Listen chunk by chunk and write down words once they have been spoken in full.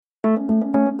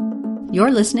You're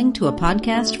listening to a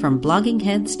podcast from Blogging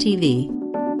Heads TV.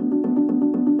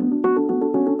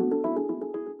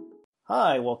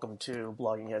 Hi, welcome to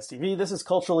Blogging Heads TV. This is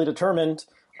Culturally Determined.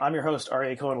 I'm your host,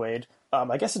 R.A. Cohen-Wade.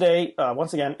 My guest today,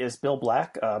 once again, is Bill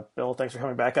Black. Bill, thanks for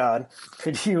coming back on.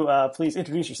 Could you please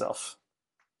introduce yourself?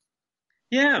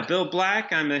 Yeah, Bill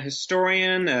Black. I'm a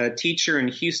historian, a teacher in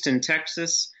Houston,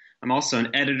 Texas. I'm also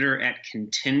an editor at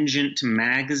Contingent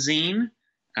Magazine,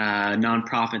 a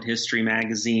nonprofit history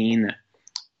magazine that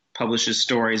publishes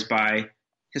stories by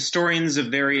historians of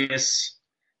various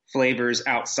flavors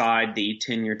outside the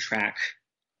tenure-track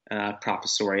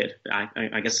professoriate,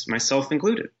 I guess myself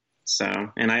included.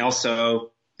 So, and I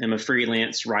also am a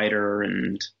freelance writer,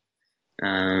 and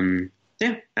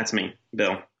yeah, that's me,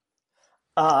 Bill.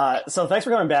 So thanks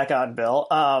for coming back on, Bill.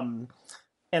 And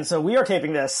so we are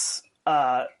taping this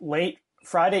late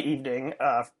Friday evening,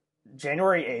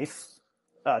 January 8th,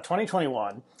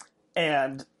 2021.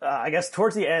 And I guess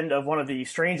towards the end of one of the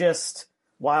strangest,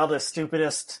 wildest,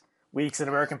 stupidest weeks in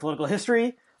American political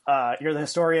history. You're the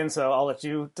historian, so I'll let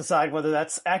you decide whether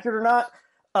that's accurate or not.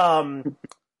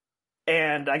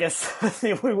 And I guess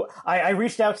I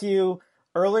reached out to you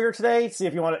earlier today to see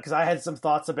if you wanted, because I had some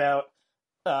thoughts about,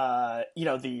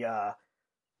 the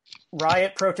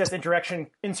riot, protest,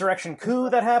 insurrection coup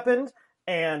that happened.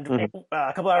 And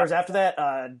a couple hours after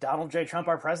that, Donald J. Trump,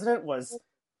 our president, was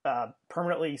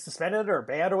permanently suspended or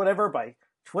banned or whatever by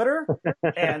Twitter.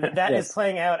 And that Yes. is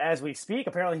playing out as we speak.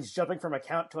 Apparently he's jumping from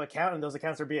account to account, and those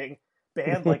accounts are being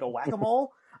banned like a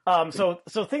whack-a-mole. So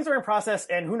things are in process,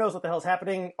 and who knows what the hell is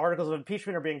happening. Articles of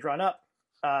impeachment are being drawn up.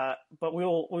 But we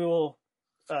will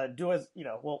do as,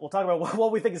 we'll talk about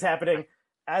what we think is happening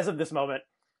as of this moment.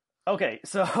 Okay,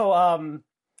 so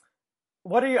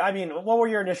what were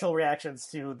your initial reactions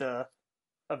to the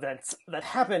events that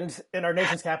happened in our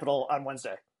nation's capital on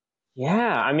Wednesday?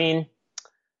 Yeah,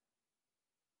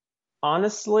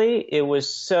 honestly, it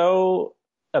was so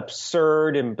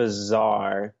absurd and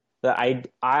bizarre that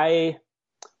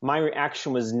my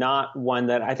reaction was not one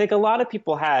that I think a lot of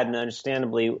people had, and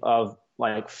understandably, of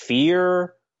like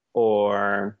fear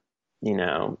or,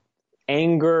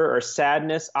 anger or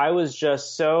sadness. I was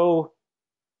just so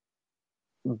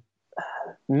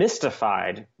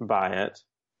mystified by it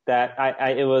that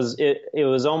it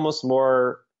was almost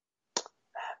more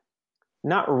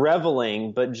not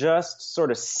reveling, but just sort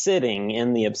of sitting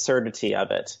in the absurdity of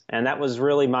it. And that was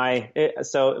really almost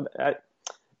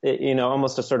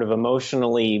a sort of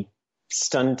emotionally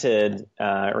stunted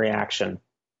reaction.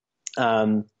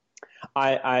 I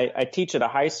teach at a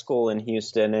high school in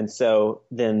Houston, and so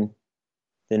then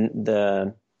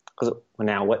that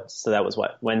was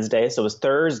Wednesday. So it was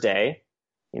Thursday.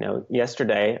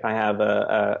 Yesterday I have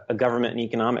a government and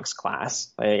economics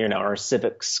class, or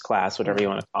civics class, whatever you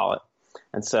want to call it.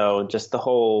 And so just the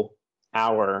whole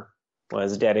hour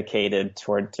was dedicated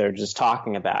to just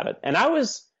talking about it. And I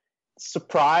was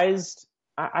surprised,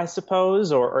 I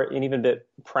suppose, or even a bit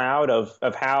proud of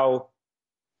how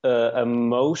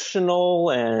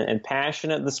emotional and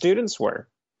passionate the students were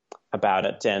about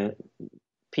it. And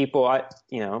people,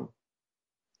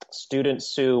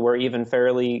 students who were even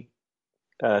fairly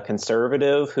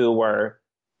conservative, who were,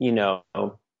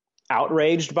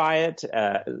 outraged by it,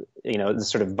 the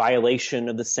sort of violation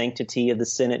of the sanctity of the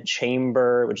Senate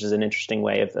chamber, which is an interesting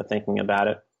way of thinking about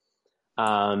it.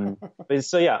 But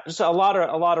so yeah, just a lot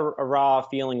of raw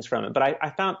feelings from it. But I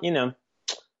found,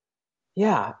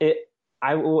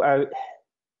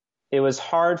 it was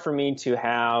hard for me to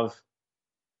have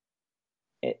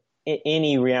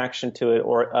any reaction to it,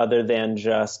 or other than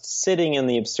just sitting in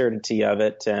the absurdity of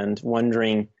it and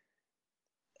wondering,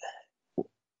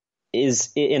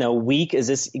 in a week, is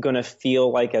this going to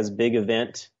feel like as big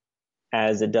event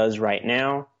as it does right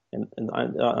now? And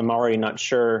I'm already not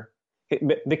sure,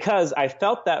 because I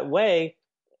felt that way.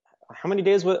 How many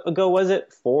days ago was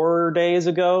it? 4 days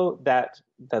ago that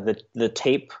the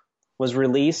tape was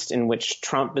released in which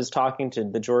Trump is talking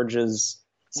to Georgia's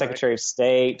Secretary of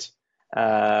State,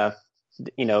 telling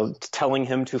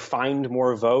him to find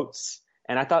more votes.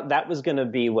 And I thought that was going to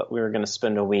be what we were going to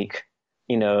spend a week,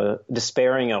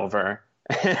 despairing over.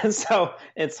 So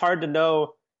it's hard to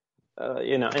know,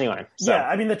 anyway. So,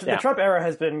 yeah, the Trump era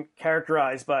has been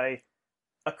characterized by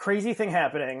a crazy thing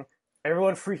happening,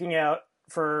 everyone freaking out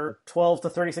for 12 to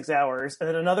 36 hours, and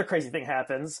then another crazy thing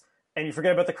happens, and you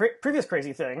forget about the previous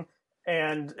crazy thing,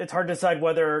 and it's hard to decide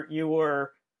whether you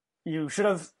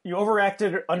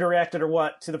overreacted or underreacted or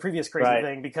what to the previous crazy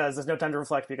thing, because there's no time to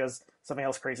reflect because something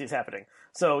else crazy is happening.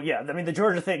 So yeah, the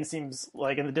Georgia thing seems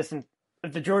like in the distant,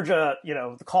 the Georgia,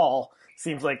 the call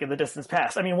seems like in the distance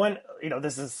past. When,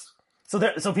 this is,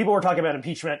 so people were talking about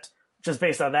impeachment just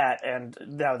based on that. And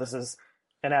now this is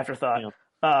an afterthought.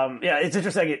 It's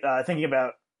interesting thinking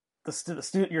about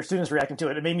your students reacting to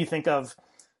it. It made me think of,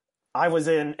 I was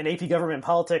in an AP Government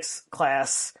Politics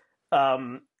class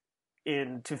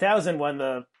in 2000 when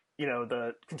the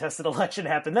contested election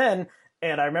happened then,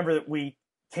 and I remember that we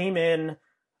came in.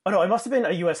 Oh no, it must have been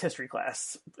a U.S. history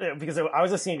class because I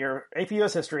was a senior, AP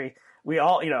U.S. history. We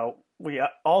all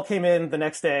came in the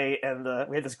next day, and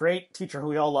we had this great teacher who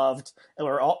we all loved, and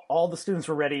all the students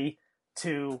were ready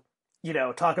to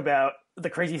talk about the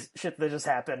crazy shit that just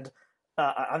happened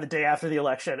on the day after the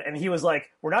election. And he was like,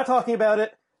 "We're not talking about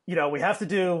it. We have to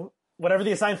do whatever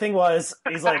the assigned thing was."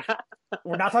 He's like,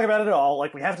 "We're not talking about it at all.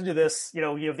 Like, we have to do this.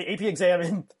 You have the AP exam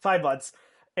in 5 months."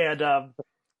 And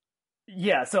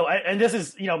so this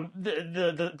is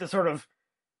the sort of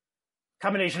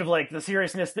combination of like the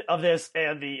seriousness of this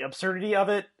and the absurdity of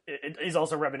it is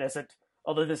also reminiscent,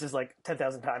 although this is like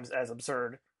 10,000 times as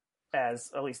absurd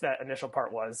as at least that initial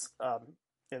part was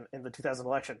in the 2000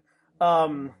 election.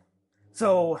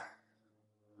 So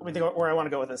let me think where I want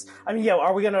to go with this. I mean, how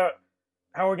are we gonna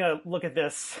look at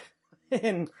this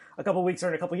in a couple of weeks or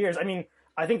in a couple of years? I mean,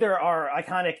 I think there are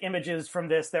iconic images from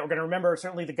this that we're going to remember.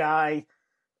 Certainly the guy,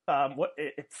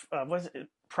 was it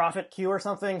Prophet Q or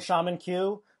something? Shaman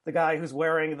Q, the guy who's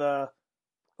wearing the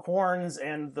horns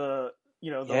and the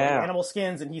animal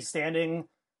skins, and he's standing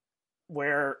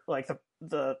where like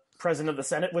the president of the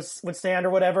Senate would stand or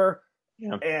whatever,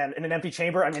 and in an empty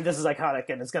chamber. I mean, this is iconic,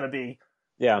 and it's going to be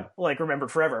like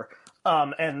remembered forever.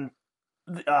 And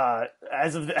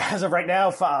as of right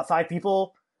now, 5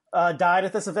 people died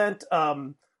at this event.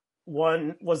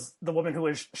 One was the woman who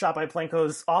was shot by a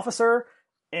plainclothes officer,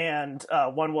 and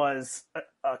one was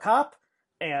a cop,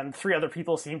 and 3 other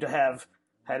people seem to have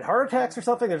had heart attacks or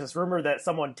something. There's this rumor that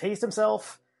someone tased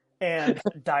himself and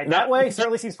died that way.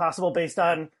 Certainly seems possible based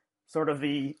on sort of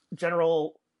the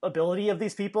general ability of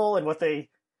these people and what they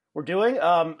were doing.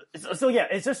 So yeah,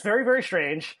 it's just very, very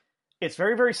strange. It's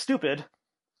very, very stupid.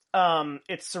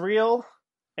 It's surreal,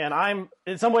 and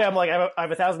in some way I'm like, I have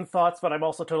 1,000 thoughts, but I'm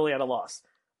also totally at a loss.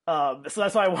 So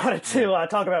that's why I wanted to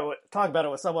talk about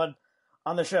it with someone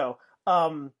on the show.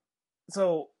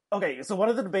 So one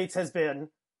of the debates has been,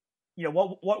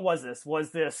 what was this?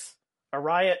 Was this a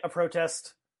riot, a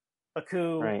protest, a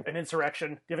coup, an insurrection?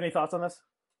 Do you have any thoughts on this?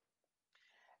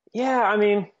 Yeah, I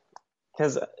mean,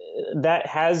 because that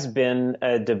has been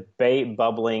a debate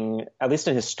bubbling, at least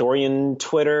in historian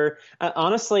Twitter.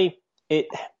 Honestly,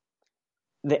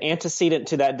 the antecedent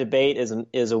to that debate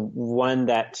is a one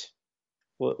that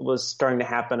was starting to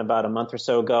happen about a month or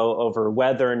so ago over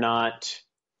whether or not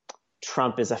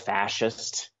Trump is a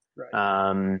fascist,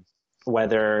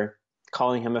 whether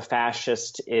calling him a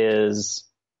fascist is,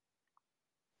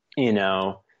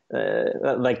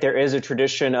 like there is a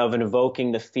tradition of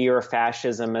invoking the fear of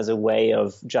fascism as a way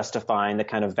of justifying the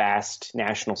kind of vast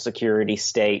national security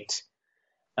state,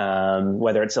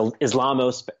 whether it's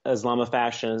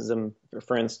Islamofascism,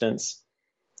 for instance.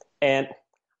 And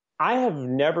I have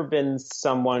never been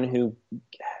someone who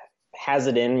has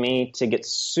it in me to get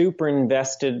super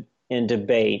invested in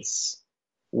debates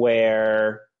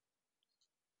where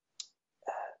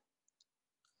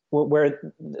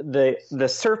the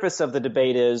surface of the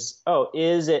debate is,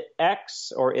 is it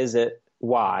X or is it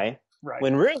Y? Right.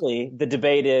 When really the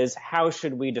debate is, how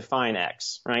should we define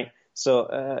X, right?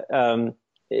 So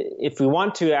if we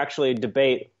want to actually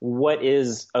debate what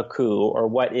is a coup or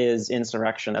what is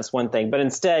insurrection, that's one thing. But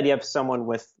instead you have someone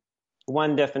with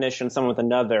one definition, someone with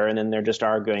another, and then they're just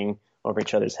arguing over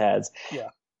each other's heads. Yeah.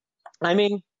 I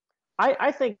mean,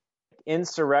 I think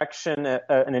insurrection,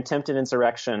 an attempted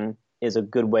insurrection, is a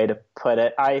good way to put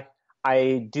it.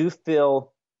 I do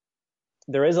feel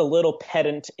there is a little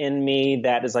pedant in me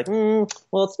that is like,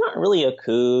 well, it's not really a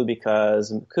coup,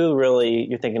 because coup really,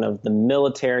 you're thinking of the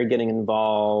military getting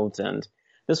involved, and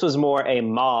this was more a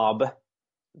mob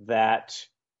that...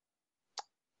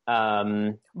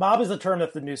 mob is a term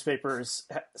that the newspapers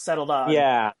settled on.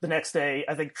 Yeah. The next day,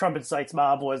 I think Trump incites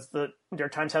mob was the New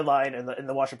York Times headline, and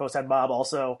the Washington Post had mob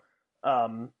also.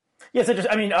 Yes,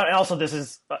 I mean, also this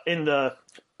is in the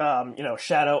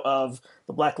shadow of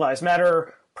the Black Lives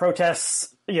Matter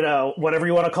protests, whatever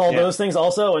you want to call those things,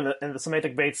 also, and the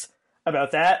semantic debates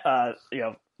about that.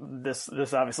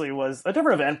 This obviously was a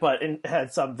different event, but it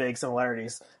had some vague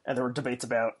similarities, and there were debates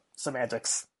about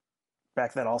semantics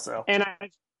back then also. And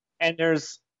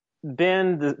there's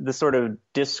been the sort of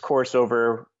discourse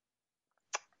over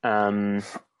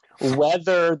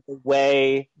whether the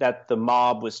way that the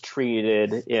mob was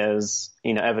treated is,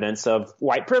 evidence of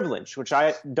white privilege, which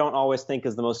I don't always think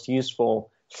is the most useful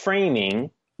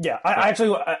framing. Yeah, I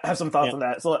actually have some thoughts on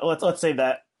that. So let's save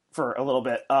that for a little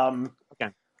bit.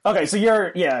 Okay. Okay, so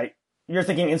you're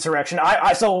thinking insurrection.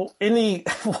 So in the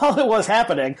while it was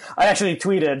happening, I actually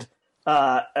tweeted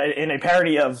in a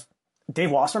parody of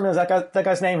Dave Wasserman, is that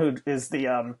guy's name, who is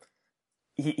the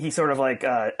he sort of like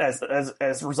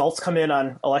as results come in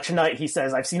on election night, he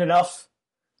says, "I've seen enough."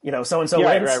 So and so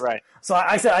wins. Right. So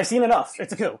I said, "I've seen enough.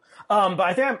 It's a coup." But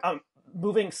I think I'm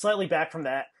moving slightly back from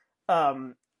that,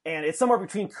 and it's somewhere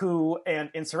between coup and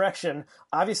insurrection.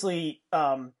 Obviously,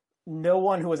 no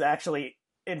one who was actually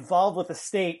involved with the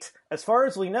state, as far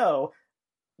as we know,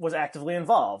 was actively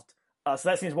involved. So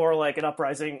that seems more like an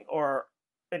uprising or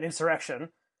an insurrection.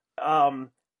 And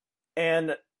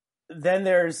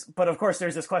then but of course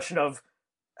there's this question of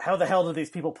how the hell did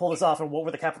these people pull this off, and what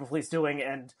were the Capitol Police doing,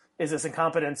 and is this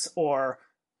incompetence or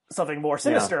something more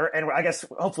sinister? Yeah. And I guess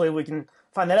hopefully we can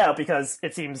find that out, because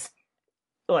it seems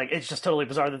like it's just totally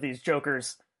bizarre that these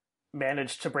jokers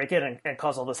managed to break in and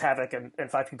cause all this havoc,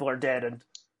 and 5 people are dead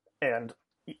and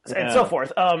so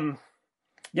forth.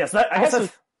 Yes, I guess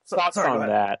that's thoughts on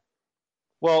that.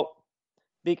 Well,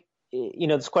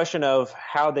 this question of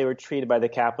how they were treated by the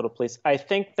Capitol Police, I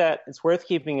think that it's worth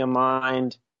keeping in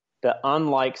mind that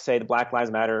unlike, say, the Black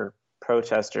Lives Matter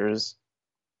protesters,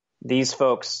 these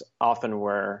folks often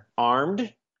were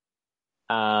armed.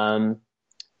 And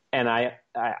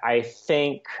I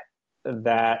think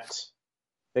that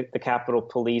the Capitol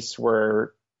Police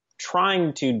were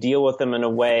trying to deal with them in a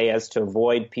way as to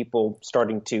avoid people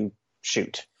starting to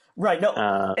shoot. Right.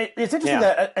 No, it's interesting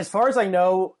that, as far as I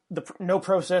know, no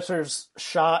protesters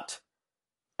shot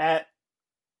at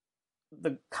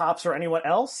the cops or anyone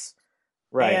else.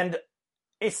 Right. And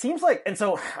it seems like, and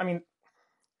so, I mean,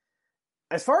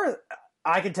 as far as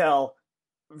I can tell,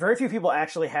 very few people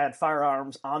actually had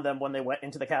firearms on them when they went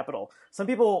into the Capitol. Some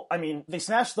people, I mean, they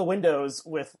smashed the windows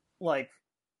with like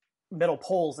metal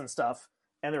poles and stuff,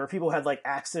 and there were people who had like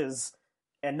axes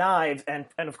and knives, and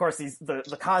of course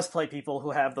the cosplay people who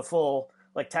have the full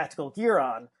like tactical gear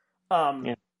on.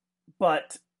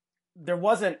 But there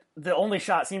wasn't, the only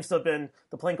shot seems to have been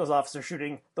the plainclothes officer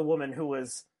shooting the woman who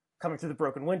was coming through the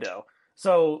broken window.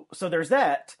 So there's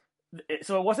that.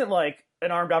 So it wasn't like an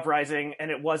armed uprising,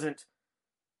 and it wasn't,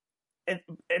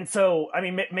 and so I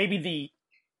mean maybe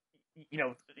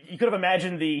you could have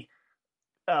imagined the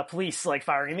police like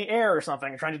firing in the air or something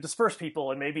and trying to disperse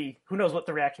people, and maybe who knows what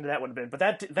the reaction to that would have been, but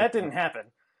that didn't happen.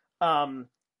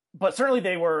 But certainly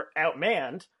they were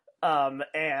outmanned,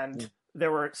 and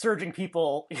there were surging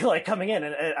people like coming in,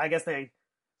 and I guess the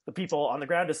people on the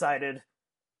ground decided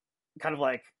kind of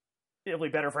like it'll be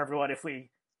better for everyone if we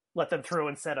let them through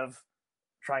instead of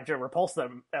trying to repulse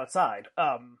them outside.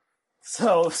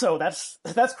 So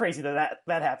that's crazy that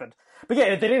happened. But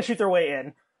yeah, they didn't shoot their way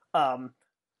in.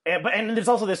 And there's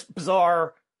also this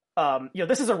bizarre,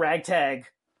 this is a ragtag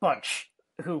bunch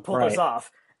who pulled this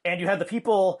off. And you had the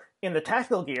people in the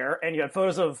tactical gear, and you had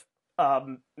photos of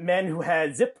men who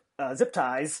had zip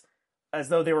ties, as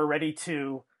though they were ready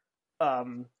to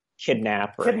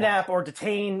kidnap or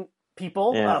detain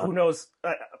people, who knows,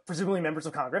 presumably members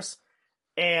of Congress.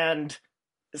 And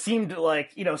it seemed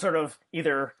like, sort of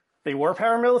either they were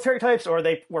paramilitary types or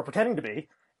they were pretending to be.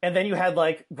 And then you had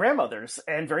like grandmothers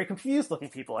and very confused looking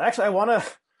people. Actually, I want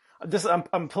to,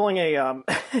 I'm pulling a,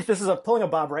 pulling a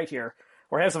Bob right here,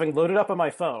 where I have something loaded up on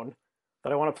my phone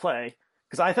that I want to play.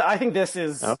 Because I think this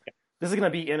is going to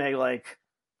be in a like,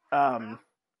 the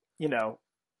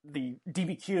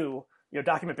DBQ,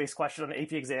 document-based question on an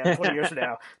AP exam 20 years from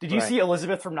now. Did you see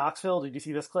Elizabeth from Knoxville? Did you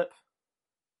see this clip?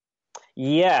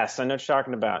 Yes, I know what you're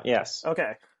talking about. Yes.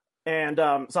 Okay. And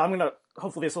so I'm going to,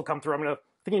 hopefully this will come through. I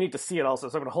think you need to see it also,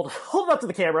 so I'm going to hold it up to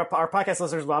the camera. Our podcast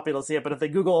listeners will not be able to see it, but if they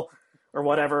Google or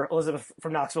whatever, Elizabeth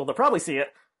from Knoxville, they'll probably see it.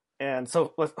 And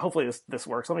so hopefully this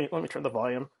works. Let me turn the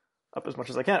volume up as much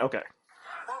as I can. Okay.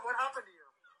 What happened to you?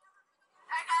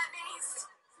 I got maced.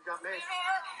 You got maced?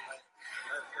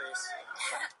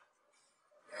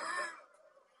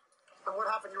 And what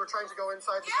happened? You were trying to go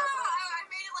inside the Capitol? I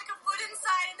made like a foot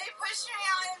inside, and they pushed me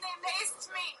out, and they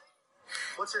maced me.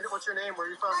 What's your name? Where are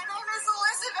you from? My name is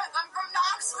Elizabeth. I'm from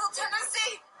Knoxville,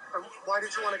 Tennessee. And why did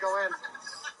you want to go in?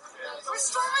 We're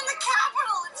storming the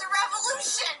Capitol. It's a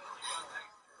revolution.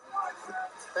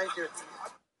 Thank you.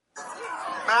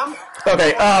 Ma'am?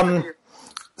 Okay,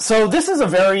 so this is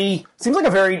seems like a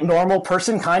very normal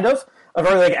person, kind of. A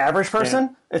very like average person.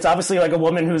 Yeah. It's obviously like a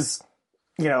woman who's,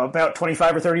 about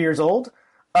 25 or 30 years old.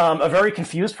 A very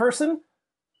confused person.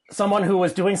 Someone who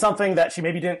was doing something that she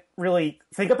maybe didn't really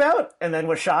think about, and then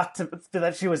was shocked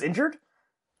that she was injured.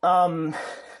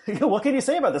 What can you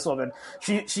say about this woman?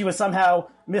 She was somehow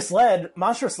misled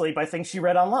monstrously by things she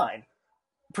read online,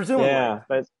 presumably. Yeah,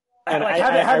 but And like,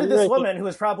 how did this really woman, who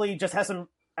is probably just has some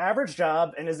average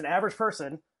job and is an average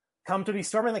person, come to be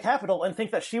storming the Capitol and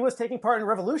think that she was taking part in a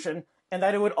revolution and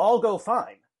that it would all go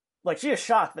fine? Like, she is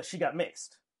shocked that she got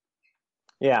maced.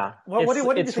 Yeah. What did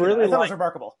you think really of that? I thought it like, was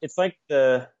remarkable. It's like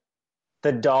the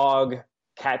dog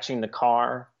catching the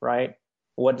car, right?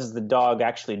 What does the dog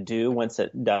actually do once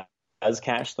it does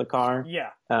catch the car? Yeah.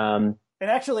 Um, And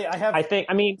actually,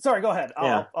 sorry, go ahead.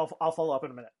 I'll follow up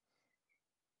in a minute.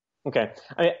 Okay.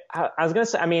 I was going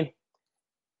to say,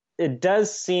 it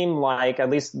does seem like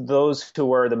at least those who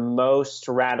were the most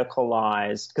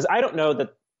radicalized, because I don't know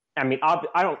that, I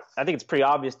think it's pretty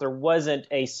obvious there wasn't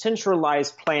a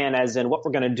centralized plan as in what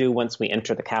we're going to do once we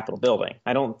enter the Capitol building.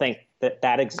 I don't think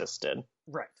that existed.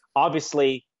 Right.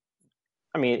 Obviously,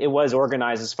 it was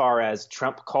organized as far as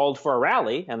Trump called for a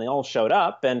rally and they all showed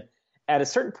up. And at a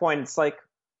certain point, it's like,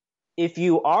 if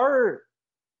you are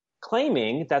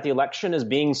claiming that the election is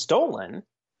being stolen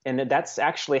and that that's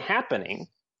actually happening,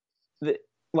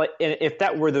 if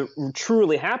that were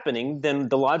truly happening, then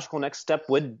the logical next step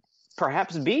would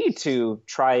perhaps be to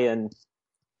try and,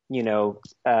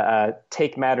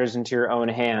 take matters into your own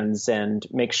hands and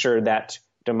make sure that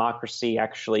democracy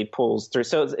actually pulls through.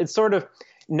 So it's sort of,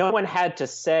 no one had to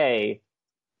say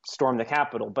storm the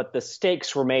Capitol, but the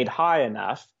stakes were made high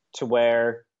enough to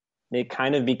where it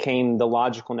kind of became the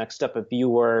logical next step if you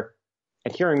were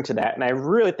adhering to that. And I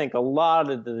really think a lot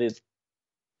of the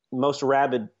most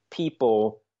rabid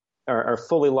people are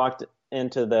fully locked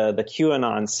into the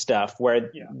QAnon stuff,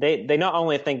 where they not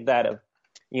only think that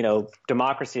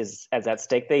democracy is at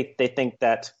stake, they think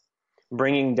that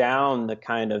bringing down the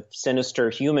kind of sinister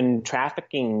human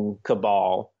trafficking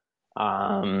cabal,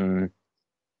 I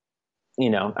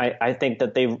think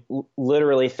that they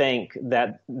literally think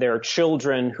that there are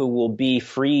children who will be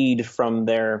freed from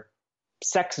their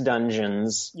sex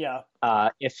dungeons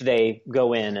if they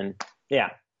go in. And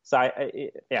so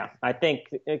I think,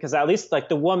 because at least like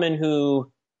the woman who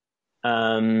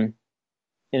ended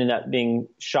up being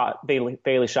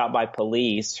fatally shot by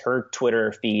police, her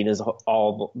Twitter feed is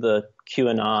all the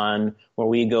QAnon, where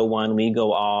we go one, we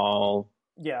go all.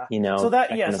 Yeah. So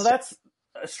that's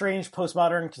a strange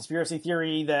postmodern conspiracy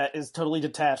theory that is totally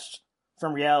detached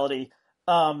from reality.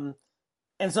 And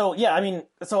so,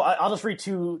 I'll just read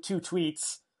two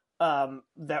tweets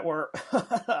that were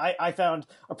I found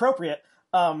appropriate.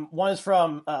 One is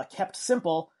from Kept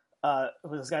Simple,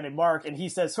 with this guy named Mark, and he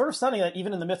says, sort of stunning that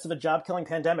even in the midst of a job-killing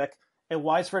pandemic and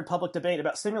widespread public debate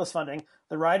about stimulus funding,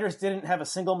 the rioters didn't have a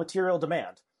single material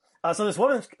demand. So this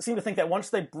woman seemed to think that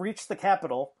once they breached the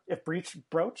Capitol,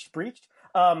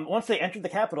 once they entered the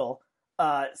Capitol,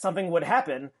 something would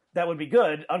happen that would be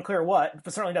good, unclear what,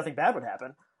 but certainly nothing bad would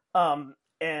happen.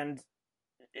 And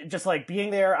just like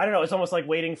being there, I don't know, it's almost like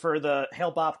waiting for the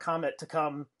Hale-Bopp comet to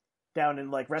come down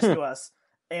and like rescue us.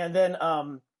 And then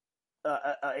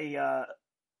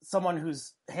someone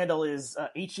whose handle is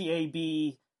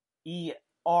HEABERALD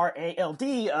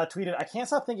tweeted, "I can't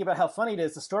stop thinking about how funny it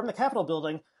is to storm the Capitol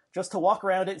building just to walk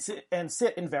around it and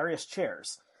sit in various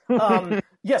chairs."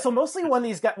 So mostly when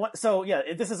these guys,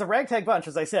 this is a ragtag bunch,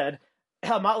 as I said,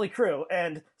 a motley crew,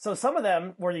 and so some of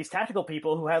them were these tactical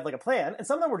people who had like a plan, and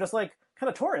some of them were just like kind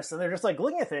of tourists, and they're just like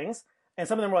looking at things, and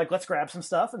some of them were like, let's grab some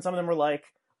stuff, and some of them were like,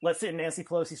 let's sit in Nancy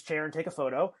Pelosi's chair and take a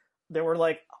photo. There were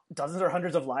like dozens or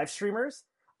hundreds of live streamers.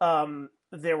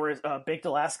 There was Baked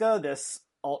Alaska, this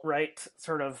alt-right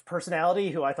sort of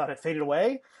personality who I thought had faded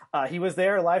away. He was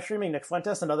there live streaming. Nick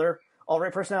Fuentes, another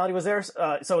alt-right personality, was there.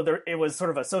 It was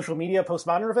sort of a social media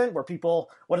postmodern event where people,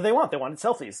 what did they want? They wanted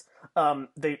selfies. I'm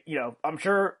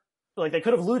sure like they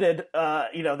could have looted,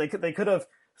 they could have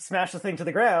smashed the thing to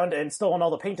the ground and stolen all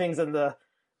the paintings and the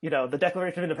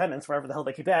Declaration of Independence, wherever the hell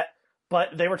they keep that.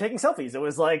 But they were taking selfies. It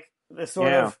was like this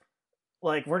sort of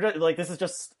like, we're just like, this is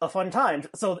just a fun time.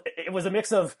 So it was a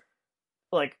mix of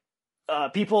like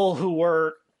people who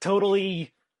were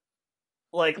totally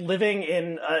like living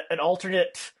in an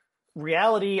alternate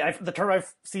reality. The term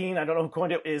I've seen, I don't know who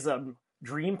coined it, is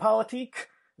dream politique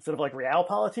instead of like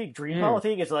realpolitik. Dream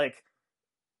politique is like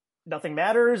nothing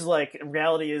matters. Like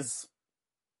reality is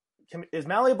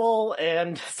malleable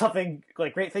and something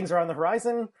like great things are on the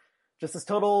horizon. Just this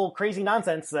total crazy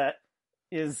nonsense that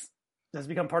has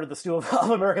become part of the stew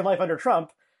of American life under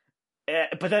Trump,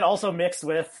 but then also mixed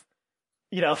with,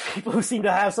 people who seem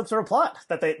to have some sort of plot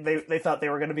that they thought they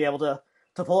were going to be able to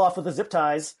pull off with the zip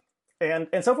ties and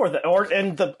so forth,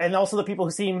 and also the people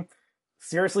who seem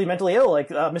seriously mentally ill, like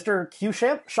Mr. Q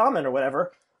Shaman or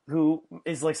whatever, who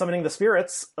is like summoning the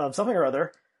spirits of something or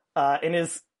other, in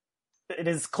his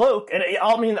cloak. And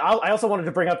I also wanted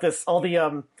to bring up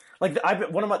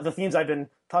one of the themes I've been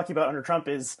talking about under Trump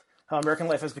is how American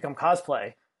life has become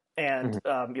cosplay, and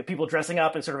people dressing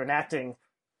up and sort of enacting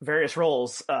various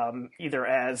roles, either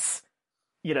as,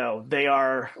 they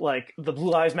are like the Blue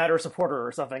Lives Matter supporter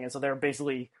or something, and so they're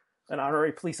basically an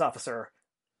honorary police officer,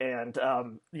 and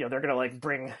they're gonna like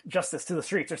bring justice to the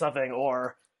streets or something,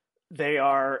 or they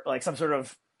are like some sort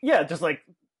of just like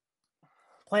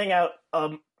playing out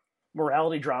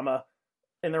morality drama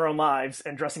in their own lives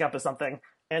and dressing up as something.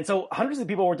 And so hundreds of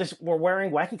people were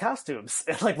wearing wacky costumes.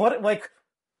 And like what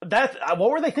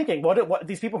were they thinking? What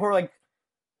these people who are like,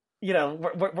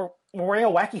 we're wearing a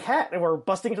wacky hat and we're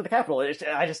busting into the Capitol.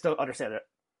 I just don't understand it.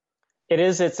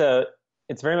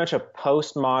 It's very much a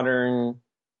postmodern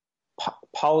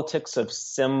politics of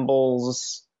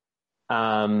symbols,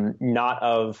 not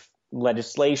of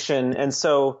legislation. And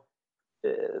so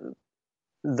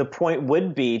the point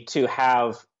would be to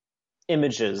have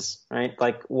images, right?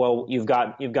 Like, well, you've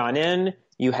gone in,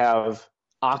 you have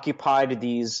occupied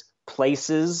these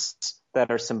places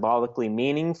that are symbolically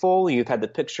meaningful. You've had the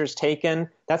pictures taken.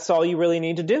 That's all you really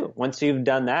need to do. Once you've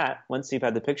done that, once you've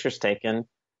had the pictures taken,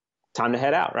 time to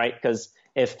head out, right? Because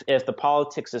if the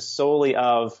politics is solely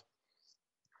of,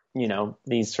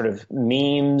 these sort of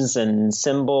memes and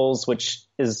symbols, which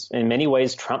is in many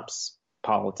ways Trump's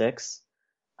politics,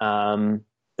 then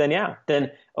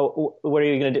what are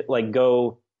you going to do? Like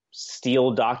go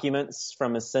steal documents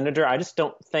from a senator? I just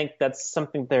don't think that's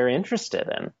something they're interested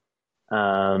in.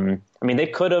 They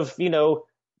could have,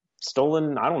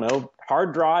 stolen, I don't know,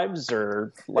 hard drives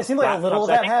or. It seemed like a little of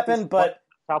that happened, but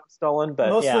stolen,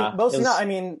 but mostly not.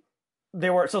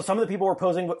 There were some of the people were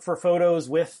posing for photos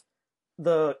with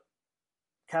the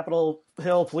Capitol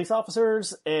Hill police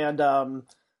officers, and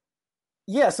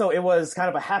so it was kind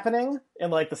of a happening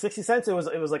in like the 60 Cents. It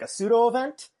was like a pseudo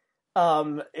event.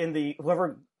 In the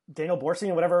whoever Daniel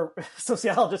Borstein, whatever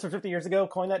sociologist from 50 years ago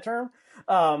coined that term,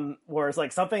 where it's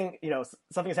like something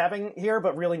is happening here,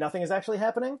 but really nothing is actually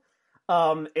happening.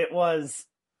 It was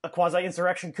a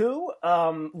quasi-insurrection coup,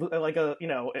 like a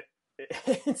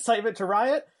incitement to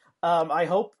riot. I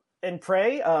hope and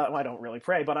pray. I don't really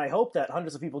pray, but I hope that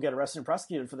hundreds of people get arrested and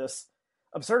prosecuted for this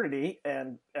absurdity,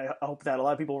 and I hope that a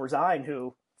lot of people resign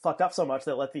who fucked up so much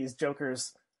that let these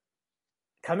jokers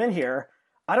come in here.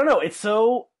 I don't know. It's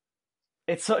so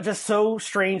just so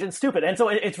strange and stupid, and so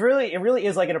it really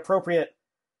is like an appropriate,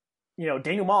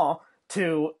 denouement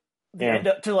to the end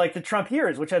up, to like the Trump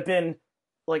years, which have been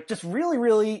like just really,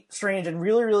 really strange and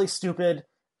really, really stupid,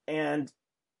 and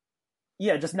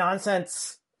just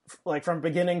nonsense, like from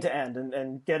beginning to end,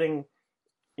 and getting,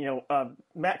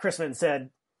 Matt Christman said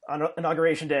on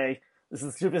Inauguration Day, this is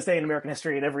the stupidest day in American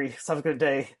history, and every subsequent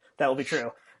day that will be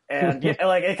true. And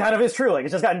like it kind of is true. Like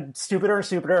it's just gotten stupider and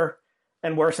stupider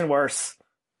and worse.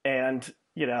 And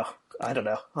I don't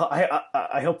know.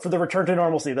 I hope for the return to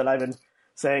normalcy that I've been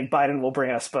saying Biden will bring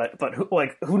us. But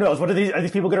who knows? Are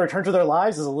these people going to return to their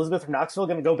lives? Is Elizabeth from Knoxville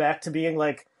going to go back to being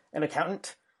like an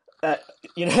accountant at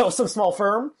some small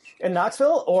firm in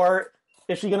Knoxville, or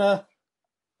is she gonna?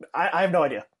 I have no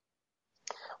idea.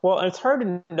 Well, it's hard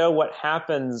to know what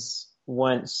happens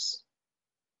once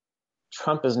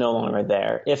Trump is no longer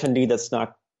there, if indeed that's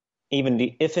going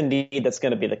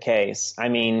to be the case. I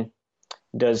mean,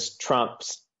 does Trump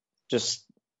just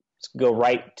go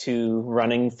right to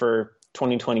running for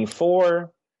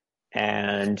 2024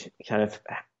 and kind of,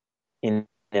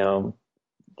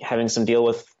 having some deal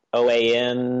with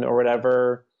OAN or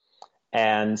whatever,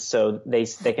 and so they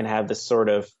can have this sort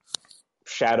of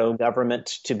shadow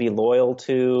government to be loyal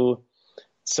to,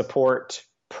 support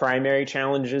primary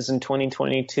challenges in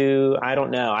 2022. I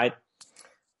don't know.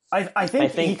 I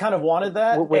think he kind of wanted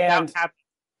that,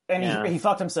 and he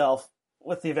fucked himself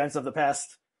with the events of the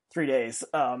past 3 days.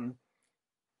 I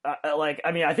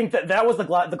think that was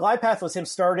the glide path was him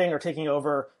starting or taking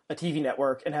over a TV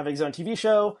network and having his own TV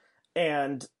show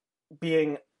and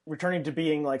returning to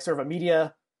being like sort of a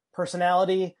media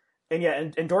personality,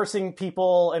 and endorsing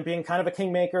people and being kind of a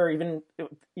kingmaker, even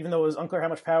though it was unclear how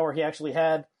much power he actually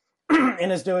had in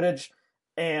his dotage,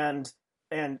 and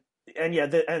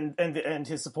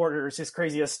his supporters, his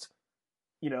craziest,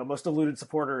 most deluded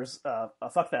supporters,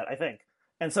 fuck that, I think.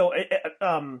 And so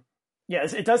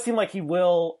it does seem like he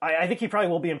will. I think he probably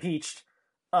will be impeached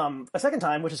a second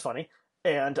time, which is funny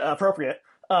and appropriate.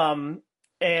 And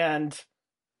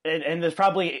there's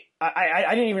probably I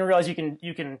didn't even realize you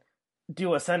can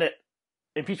do a Senate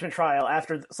impeachment trial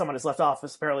after someone has left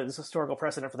office. Apparently, there's historical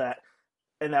precedent for that,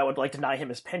 and that would like deny him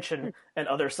his pension and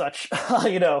other such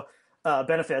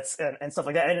benefits and stuff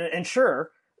like that, and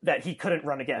ensure that he couldn't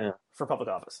run again for public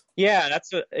office. Yeah,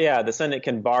 the Senate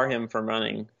can bar him from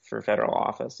running for federal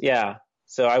office. Yeah,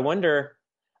 so I wonder.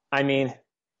 I mean,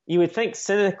 you would think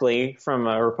cynically from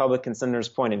a Republican senator's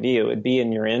point of view, it'd be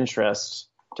in your interest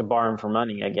to borrow him for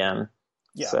money again.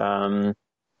 Yeah. So,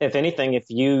 if anything, if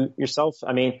you yourself,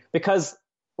 I mean, because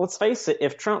let's face it,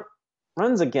 if Trump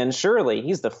runs again, surely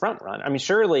he's the front runner. I mean,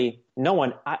 surely no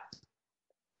one,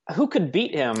 who could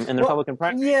beat him in the Republican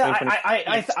primary? Yeah,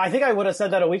 I think I would have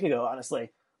said that a week ago, honestly.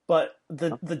 But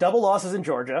the double losses in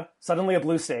Georgia, suddenly a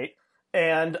blue state,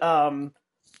 and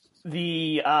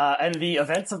the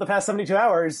events of the past 72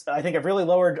 hours, I think, have really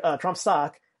lowered Trump's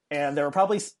stock. And there were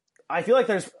probably, I feel like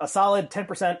there's a solid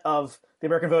 10% of the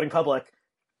American voting public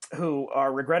who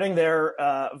are regretting their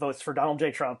votes for Donald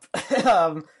J. Trump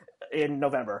in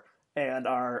November and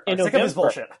are sick of his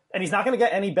bullshit. And he's not going to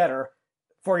get any better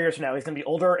 4 years from now. He's going to be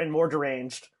older and more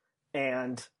deranged,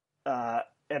 and we're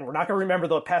not going to remember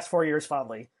the past 4 years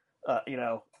fondly.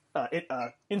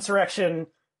 Insurrection,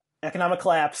 economic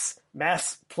collapse,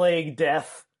 mass plague,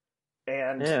 death,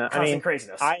 and constant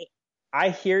craziness. I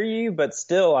hear you, but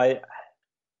still,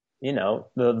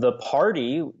 the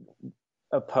party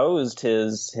opposed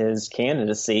his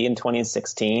candidacy in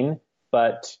 2016,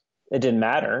 but it didn't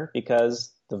matter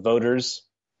because the voters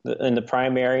in the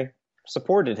primary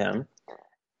supported him.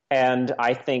 And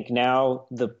I think now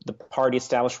the party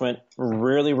establishment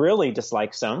really, really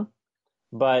dislikes him.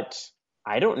 But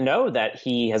I don't know that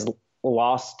he has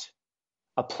lost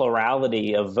a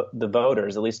plurality of the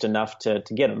voters, at least enough to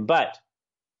get him. But,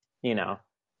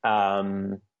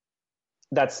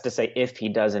 that's to say if he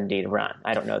does indeed run.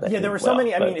 I don't know that. Yeah, there were so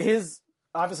many. I mean,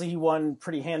 obviously he won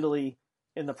pretty handily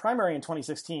in the primary in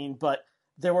 2016, but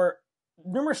there were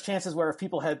numerous chances where if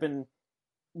people had been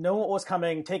known what was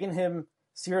coming, taken him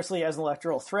seriously as an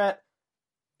electoral threat,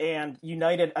 and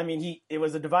united. I mean, it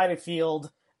was a divided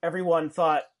field. Everyone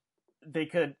thought they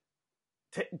could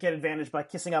get advantage by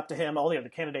kissing up to him. All the other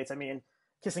candidates,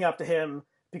 kissing up to him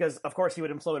because, of course, he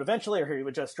would implode eventually, or he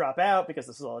would just drop out because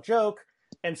this is all a joke.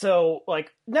 And so,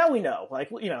 now we know,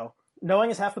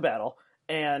 knowing is half the battle.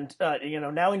 And,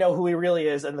 now we know who he really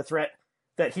is and the threat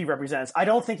that he represents. I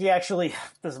don't think he actually,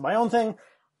 this is my own thing,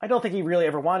 I don't think he really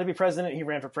ever wanted to be president. He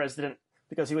ran for president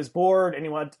because he was bored and he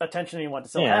wanted attention and he wanted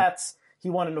to sell hats. He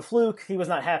wanted a fluke. He was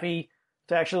not happy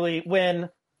to actually win.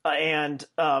 And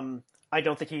I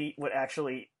don't think he would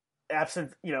actually,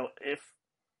 absent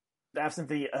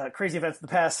the crazy events of the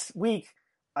past week,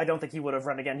 I don't think he would have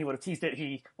run again. He would have teased it.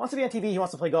 He wants to be on TV. He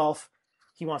wants to play golf.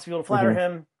 He wants people to flatter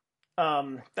him.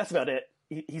 That's about it.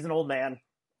 He's an old man.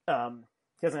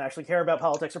 He doesn't actually care about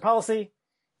politics or policy.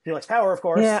 He likes power, of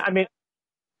course. Yeah,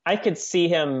 I could see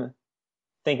him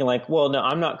thinking well, no,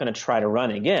 I'm not going to try to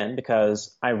run again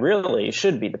because I really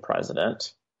should be the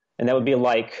president. And that would be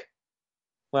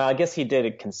well, I guess he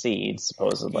did concede,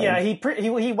 supposedly. Yeah,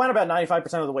 he went about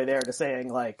 95% of the way there to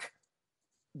saying,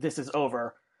 this is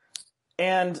over.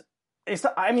 And he's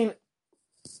not going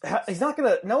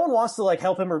to, no one wants to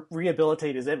help him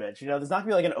rehabilitate his image. There's not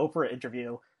going to be an Oprah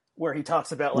interview where he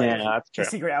talks about his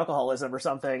secret alcoholism or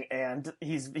something, and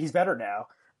he's better now.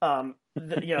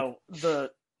 The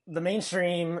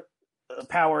mainstream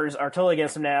powers are totally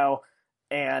against him now,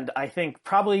 and I think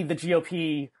probably the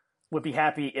GOP would be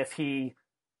happy if he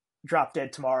dropped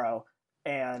dead tomorrow,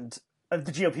 and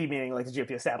the GOP meaning the GOP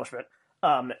establishment,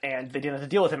 and they didn't have to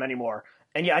deal with him anymore.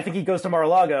 And yeah, I think he goes to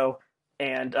Mar-a-Lago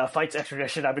and fights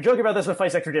extradition. I've been joking about this, but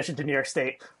fights extradition to New York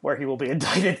State, where he will be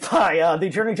indicted by the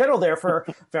Attorney General there for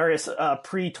various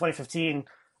pre-2015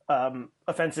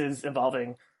 offenses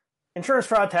involving insurance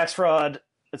fraud, tax fraud,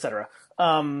 etc.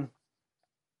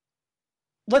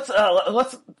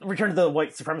 Let's return to the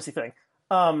white supremacy thing.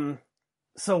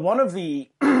 So one of the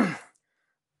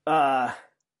an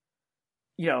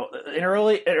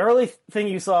early thing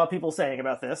you saw people saying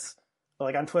about this,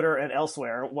 on Twitter and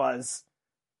elsewhere, was,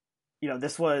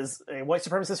 this was a white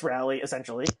supremacist rally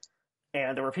essentially,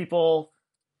 and there were people,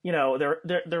 there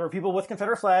were people with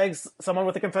Confederate flags. Someone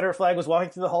with a Confederate flag was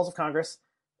walking through the halls of Congress,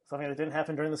 something that didn't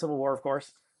happen during the Civil War, of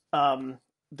course.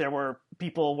 There were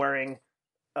people wearing,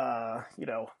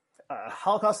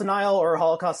 Holocaust denial or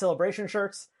Holocaust celebration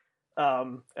shirts.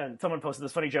 And someone posted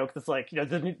this funny joke that's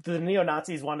do the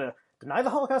neo-Nazis want to deny the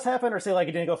Holocaust happened or say it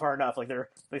didn't go far enough?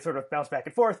 They sort of bounce back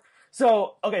and forth.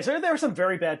 So there were some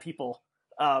very bad people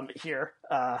here,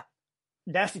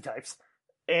 nasty types,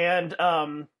 and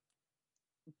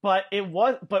but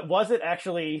was it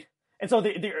actually? And so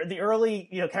the early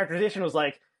characterization was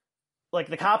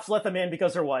the cops let them in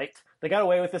because they're white. They got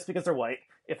away with this because they're white.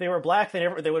 If they were black, they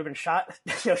would have been shot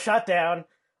shot down,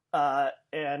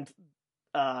 and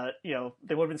they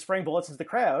would have been spraying bullets into the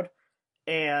crowd.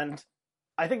 And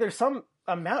I think there's some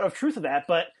amount of truth to that,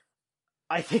 but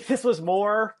I think this was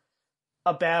more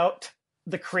about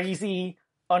the crazy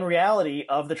unreality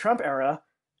of the Trump era,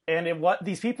 and what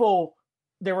these people,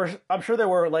 I'm sure there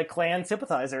were like Klan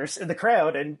sympathizers in the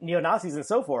crowd and neo-Nazis and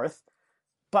so forth,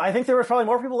 but I think there were probably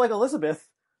more people like Elizabeth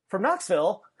from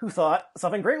Knoxville who thought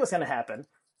something great was going to happen,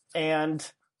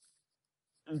 and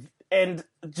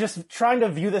just trying to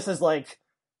view this as like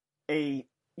a,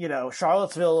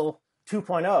 Charlottesville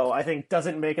 2.0, I think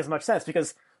doesn't make as much sense,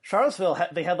 because Charlottesville,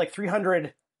 they had like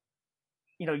 300,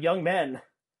 young men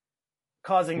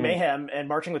causing mayhem and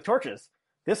marching with torches.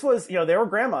 This was, there were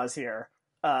grandmas here.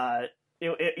 The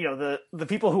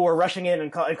people who were rushing in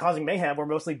and causing mayhem were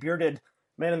mostly bearded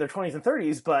men in their 20s and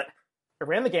 30s, but it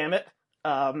ran the gamut.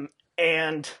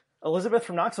 And Elizabeth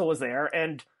from Knoxville was there,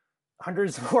 and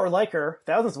hundreds more like her,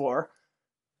 thousands more,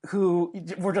 who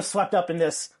were just swept up in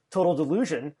this total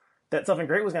delusion that something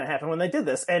great was going to happen when they did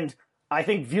this. And I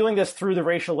think viewing this through the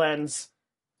racial lens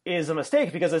is a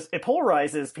mistake, because it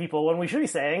polarizes people when we should be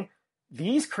saying,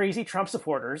 these crazy Trump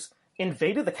supporters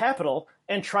invaded the Capitol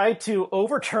and tried to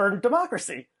overturn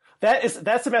democracy. That's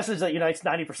the message that unites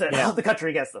 90% of the country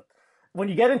against them. When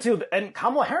you get into, and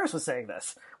Kamala Harris was saying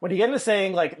this, when you get into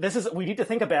saying like, we need to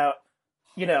think about,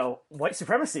 white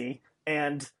supremacy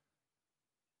and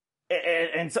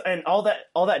all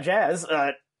that jazz,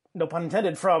 no pun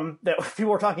intended, from that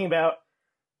people were talking about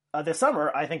this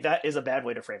summer, I think that is a bad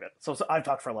way to frame it. So I've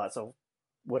talked for a lot. So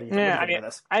what do you think of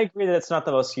this? I agree that it's not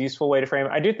the most useful way to frame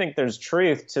it. I do think there's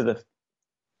truth to the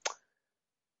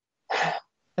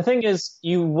thing is,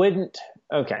 you wouldn't,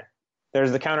 okay,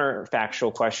 there's the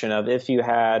counterfactual question of, if you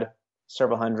had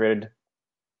several hundred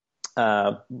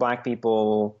black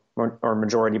people or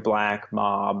majority black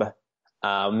mob,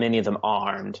 many of them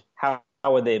armed, how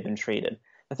would they have been treated?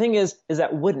 The thing is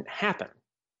that wouldn't happen.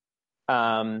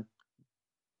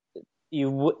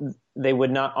 They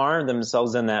would not arm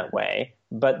themselves in that way,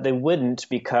 but they wouldn't,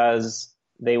 because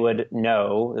they would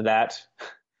know that,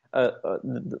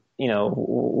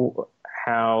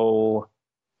 how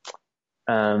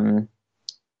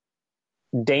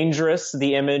dangerous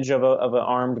the image of an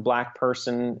armed black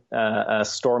person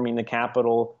storming the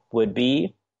Capitol would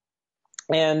be.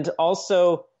 And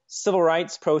also, civil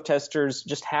rights protesters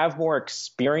just have more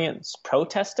experience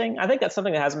protesting. I think that's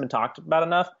something that hasn't been talked about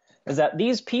enough, is that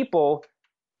these people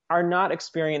are not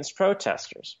experienced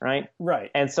protesters, right?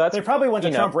 Right. And so they probably went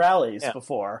to Trump rallies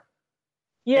before.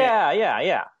 Yeah.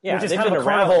 Which is kind of a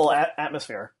carnival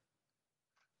atmosphere.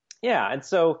 Yeah, and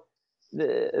so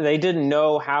they didn't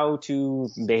know how to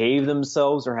behave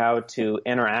themselves or how to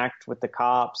interact with the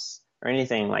cops or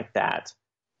anything like that.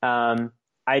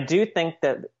 I do think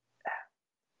that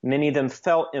many of them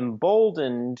felt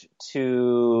emboldened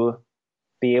to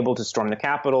be able to storm the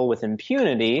Capitol with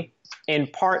impunity, in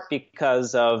part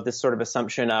because of this sort of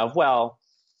assumption of,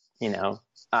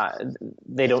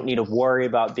 they don't need to worry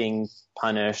about being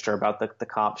punished or about the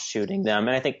cops shooting them.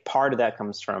 And I think part of that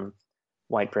comes from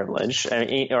white privilege, so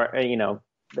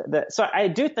I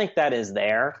do think that is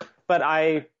there, but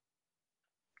I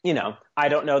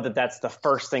don't know that that's the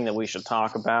first thing that we should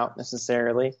talk about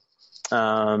necessarily,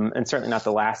 and certainly not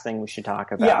the last thing we should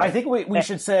talk about. Yeah, I think we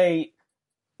should say,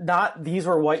 not these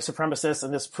were white supremacists,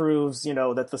 and this proves,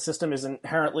 that the system is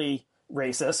inherently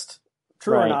racist.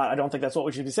 True or not, I don't think that's what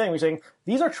we should be saying. We're saying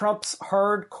these are Trump's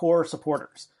hardcore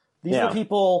supporters. These are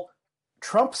people,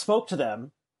 Trump spoke to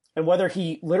them, and whether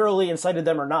he literally incited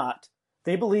them or not,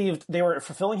 they believed they were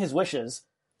fulfilling his wishes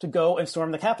to go and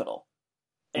storm the Capitol.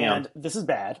 And this is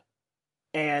bad.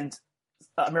 And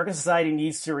American society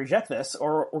needs to reject this,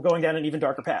 or we're going down an even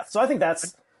darker path. So I think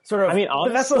that's sort of,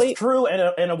 honestly, that's what's true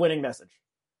and a winning message.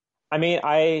 I mean,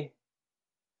 I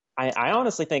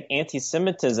honestly think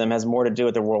anti-Semitism has more to do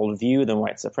with the worldview than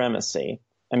white supremacy.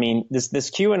 I mean, this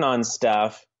QAnon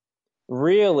stuff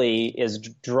really is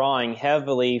drawing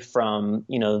heavily from,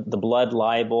 the blood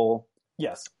libel.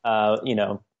 Yes. I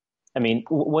mean,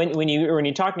 when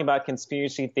you're talking about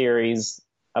conspiracy theories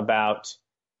about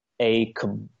a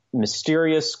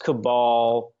mysterious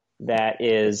cabal that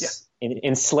is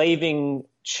enslaving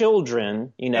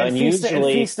children, and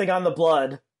usually feasting on the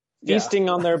blood. Feasting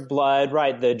on their blood,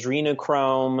 right? The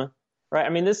adrenochrome, right? I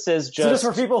mean, this is just... So just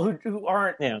for people who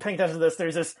aren't paying attention to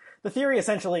this, the theory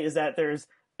essentially is that there's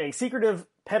a secretive,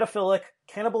 pedophilic,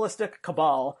 cannibalistic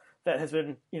cabal that has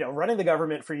been, running the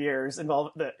government for years,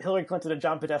 that Hillary Clinton and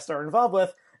John Podesta are involved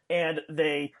with, and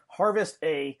they harvest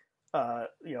a,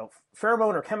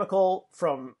 pheromone or chemical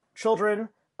from children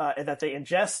and that they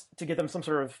ingest to give them some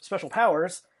sort of special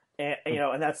powers, and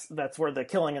and that's where the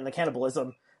killing and the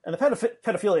cannibalism and the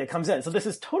pedophilia comes in. So this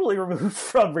is totally removed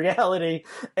from reality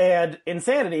and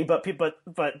insanity, but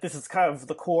this is kind of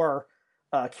the core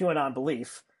QAnon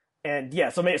belief.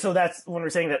 so that's when we're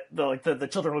saying that the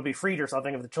children would be freed or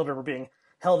something. If the children were being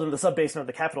held in the sub basement of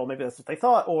the Capitol, maybe that's what they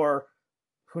thought, or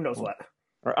who knows what.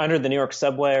 Or under the New York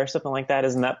subway or something like that.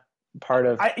 Isn't that part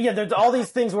of? There's all these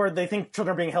things where they think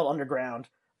children are being held underground,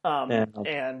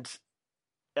 and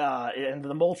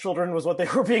the mole children was what they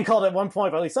were being called at one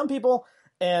point by at least some people.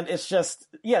 And it's just,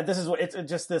 this is what it's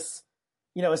just this,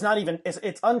 it's not even,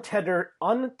 it's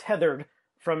untethered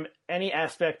from any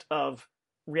aspect of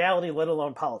reality, let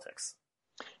alone politics.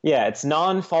 Yeah, it's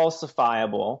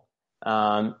non-falsifiable.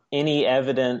 Any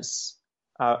evidence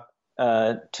to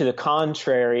the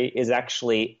contrary is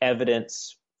actually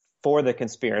evidence for the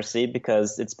conspiracy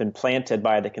because it's been planted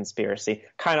by the conspiracy.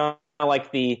 Kind of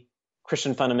like the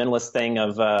Christian fundamentalist thing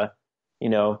of,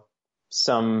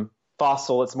 some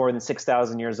fossil that's more than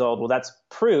 6,000 years old. Well, that's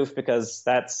proof because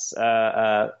that's,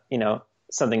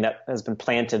 something that has been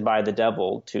planted by the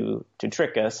devil to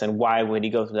trick us. And why would he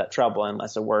go through that trouble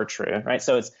unless it were true, right?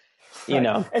 So it's, And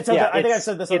so I think I've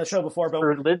said this on the show before, but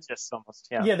religious almost.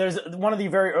 Yeah. There's one of the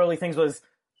very early things was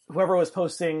whoever was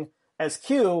posting as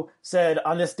Q said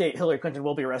on this date Hillary Clinton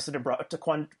will be arrested and brought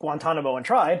to Guantanamo and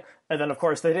tried, and then of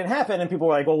course that didn't happen, and people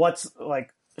were like, well, what's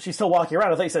like she's still walking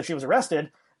around? I thought you said she was arrested,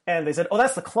 and they said, oh,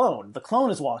 that's the clone. The clone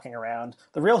is walking around.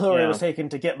 The real Hillary was taken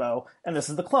to Gitmo, and this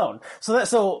is the clone.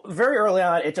 So very early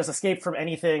on, it just escaped from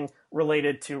anything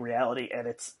related to reality, and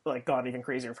it's like gone even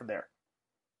crazier from there.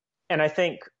 And I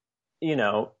think,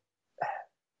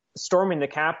 storming the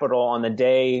Capitol on the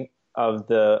day of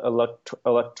the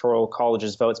Electoral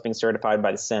College's votes being certified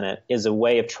by the Senate is a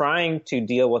way of trying to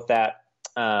deal with that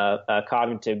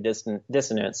cognitive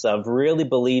dissonance of really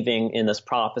believing in this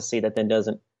prophecy that then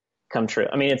doesn't come true.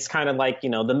 I mean, it's kind of like, the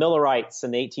Millerites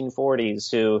in the 1840s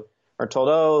who are told,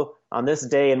 oh, on this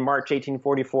day in March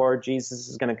 1844, Jesus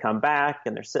is going to come back,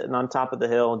 and they're sitting on top of the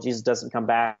hill, and Jesus doesn't come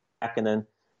back, and then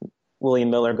William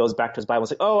Miller goes back to his Bible and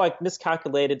says, oh, I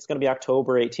miscalculated, it's going to be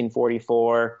October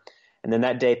 1844, and then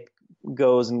that day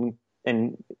goes and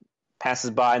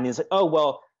passes by, and he's like, oh,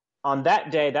 well, on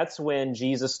that day, that's when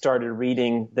Jesus started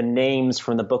reading the names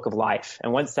from the Book of Life,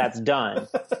 and once that's done,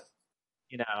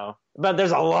 but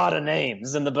there's a lot of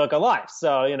names in the Book of Life,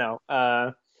 so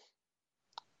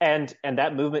and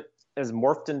that movement has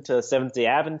morphed into Seventh-day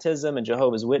Adventism and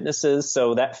Jehovah's Witnesses,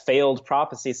 so that failed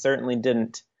prophecy certainly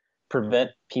didn't prevent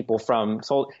people from,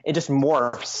 so it just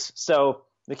morphs. So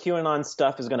the QAnon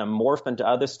stuff is going to morph into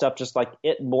other stuff, just like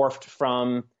it morphed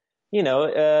from,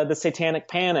 the Satanic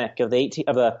Panic of the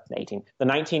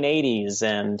 1980s,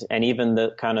 and even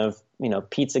the kind of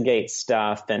Pizzagate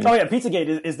stuff. And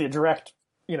Pizzagate is the direct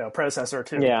predecessor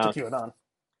to QAnon.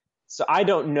 So I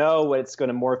don't know what it's going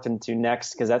to morph into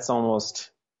next, because that's almost,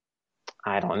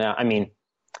 I don't know. I mean,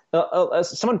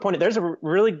 someone pointed, there's a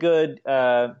really good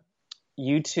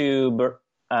YouTube.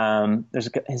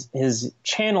 His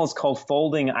channel is called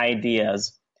Folding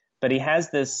Ideas, but he has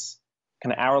this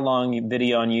kind of hour-long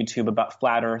video on YouTube about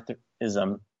flat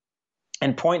eartherism,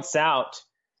 and points out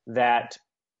that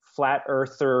flat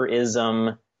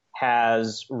eartherism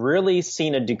has really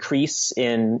seen a decrease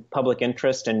in public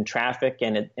interest and traffic,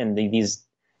 and these,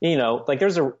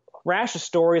 there's a rash of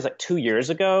stories like 2 years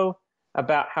ago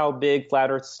about how big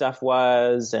flat earth stuff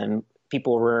was, and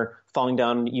people were falling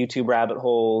down YouTube rabbit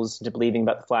holes to believing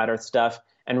about the flat earth stuff.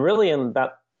 And really in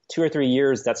about 2 or 3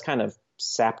 years, that's kind of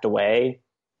sapped away,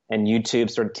 and YouTube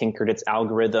sort of tinkered its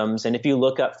algorithms. And if you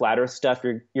look up flat earth stuff,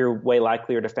 you're way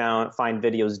likelier to find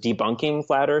videos debunking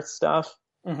flat earth stuff.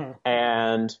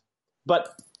 Mm-hmm.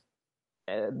 But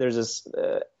there's this,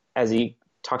 as he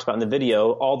talks about in the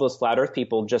video, all those flat earth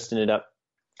people just ended up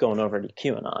going over to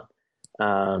QAnon.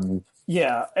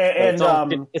 It's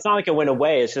not like it went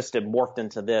away. It's just it morphed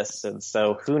into this, and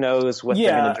so who knows what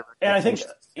they're going to do. And I think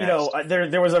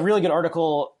there was a really good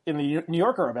article in the New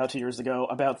Yorker about 2 years ago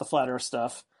about the flat Earth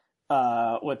stuff,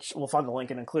 which we'll find the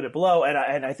link and include it below.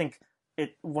 And I think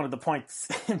one of the points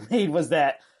it made was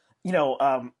that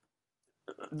the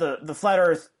flat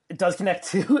Earth does connect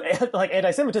to like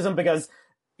anti-Semitism, because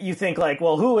you think like,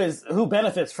 well, who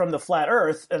benefits from the flat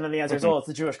Earth? And then the answer is, it's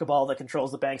the Jewish cabal that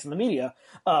controls the banks and the media.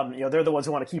 They're the ones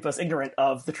who want to keep us ignorant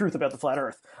of the truth about the flat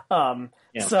Earth.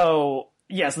 So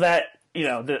yes, that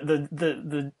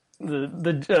the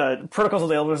Protocols of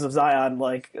the Elders of Zion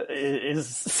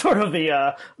is sort of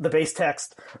the base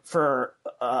text for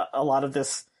a lot of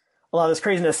this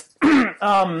craziness.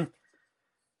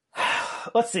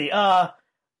 Let's see.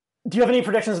 Do you have any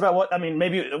predictions about what,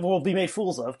 maybe we'll be made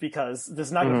fools of, because this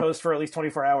is not going to post for at least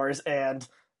 24 hours, and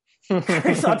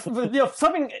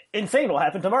something insane will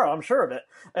happen tomorrow, I'm sure of it.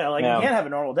 You can't have a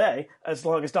normal day as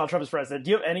long as Donald Trump is president. Do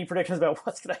you have any predictions about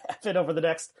what's going to happen over the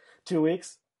next 2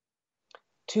 weeks?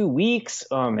 2 weeks?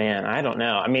 Oh man, I don't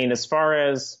know. I mean, as far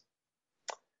as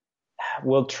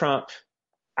will Trump,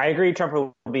 I agree Trump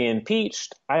will be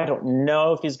impeached. I don't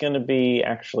know if he's going to be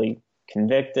actually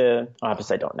convicted.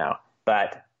 Obviously, I don't know,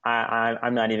 but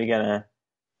I'm not even going to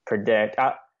predict.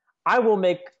 I will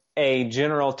make a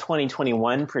general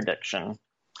 2021 prediction,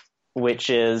 which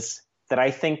is that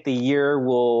I think the year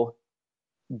will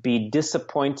be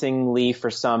disappointingly for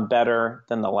some better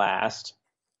than the last.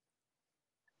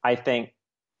 I think,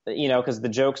 because the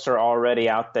jokes are already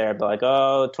out there, but like,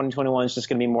 oh, 2021 is just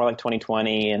going to be more like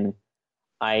 2020. And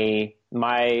my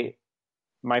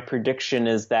prediction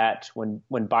is that when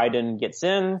Biden gets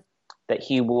in, that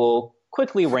he will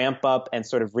quickly ramp up and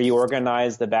sort of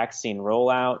reorganize the vaccine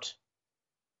rollout.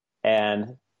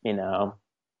 And,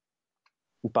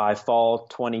 by fall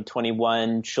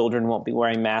 2021, children won't be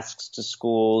wearing masks to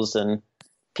schools and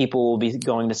people will be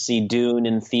going to see Dune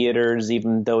in theaters,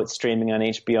 even though it's streaming on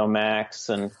HBO Max.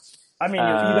 And I mean, you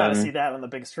got to see that on the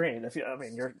big screen.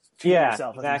 You're treating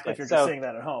yourself exactly. if you're just seeing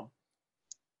that at home.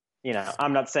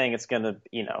 I'm not saying it's going to,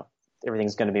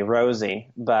 everything's going to be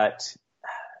rosy, but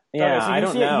I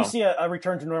don't know. You see a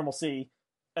return to normalcy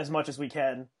as much as we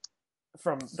can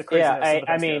from the craziness. Yeah,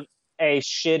 I mean, a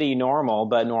shitty normal,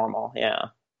 but normal. Yeah.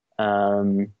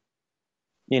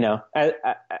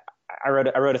 I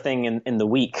wrote a thing in the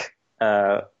week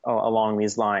along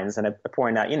these lines, and I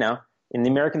pointed out, in the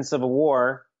American Civil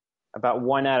War, about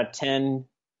 1 out of 10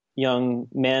 young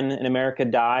men in America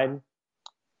died,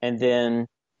 and then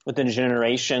within a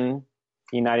generation,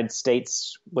 the United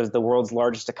States was the world's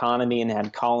largest economy and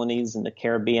had colonies in the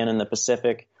Caribbean and the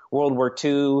Pacific. World War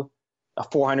II,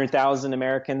 400,000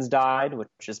 Americans died, which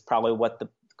is probably what the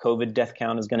COVID death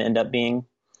count is going to end up being.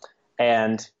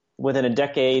 And within a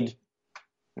decade,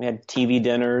 we had TV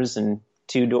dinners and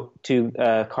two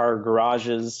car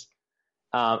garages.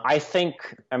 I think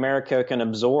America can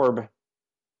absorb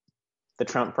the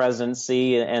Trump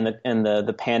presidency and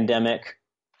the pandemic.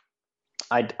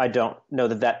 I don't know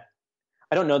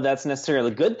that's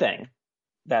necessarily a good thing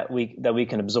that we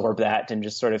can absorb that and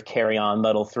just sort of carry on,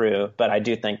 muddle through. But I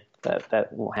do think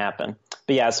that will happen.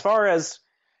 But yeah, as far as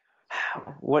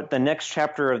what the next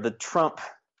chapter of the Trump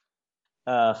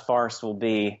farce will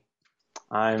be,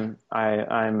 it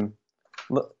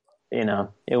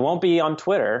won't be on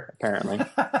Twitter apparently.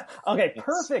 Okay,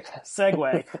 perfect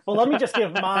segue. Well, let me just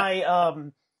give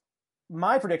my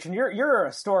prediction. You're a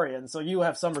historian, so you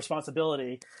have some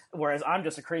responsibility, whereas I'm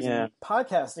just a crazy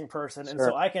podcasting person, and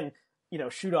so I can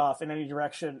shoot off in any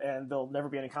direction, and there'll never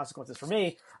be any consequences for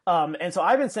me. And so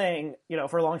I've been saying,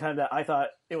 for a long time that I thought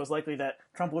it was likely that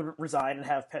Trump would resign and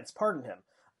have Pence pardon him.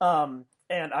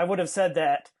 And I would have said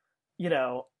that,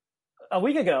 a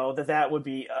week ago that would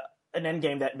be an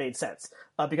endgame that made sense,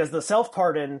 because the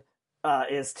self-pardon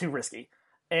is too risky.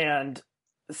 And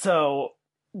so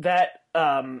that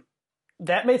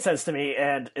made sense to me,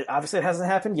 and obviously it hasn't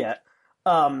happened yet.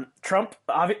 Trump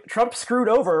screwed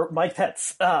over Mike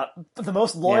Pence, the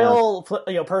most loyal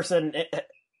person,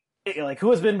 like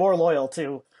who has been more loyal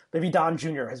to, maybe Don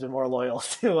Jr. has been more loyal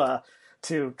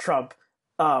to Trump.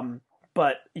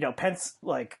 But Pence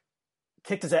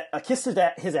kissed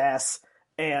his ass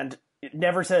and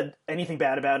never said anything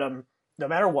bad about him, no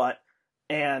matter what.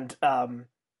 And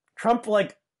Trump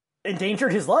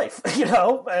endangered his life.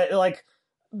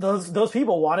 Those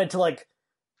people wanted to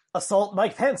assault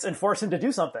Mike Pence and force him to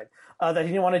do something that he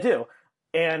didn't want to do.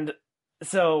 And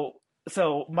so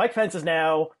Mike Pence is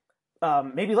now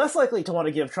maybe less likely to want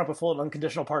to give Trump a full and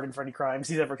unconditional pardon for any crimes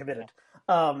he's ever committed.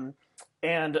 And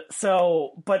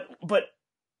so, but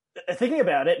thinking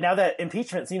about it, now that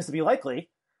impeachment seems to be likely,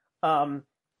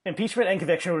 impeachment and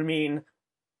conviction would mean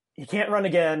he can't run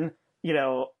again.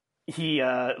 He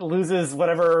loses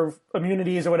whatever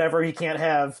immunities or whatever. He can't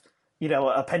have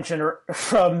a pension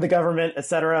from the government,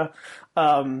 etc.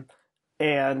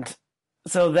 And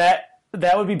so that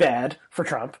would be bad for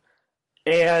Trump.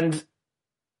 And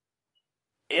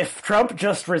if Trump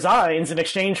just resigns in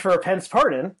exchange for a Pence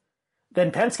pardon,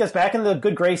 then Pence gets back in the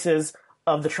good graces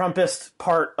of the Trumpist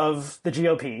part of the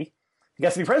GOP. He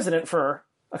gets to be president for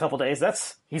a couple days.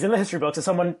 He's in the history books.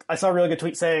 I saw a really good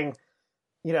tweet saying,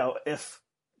 if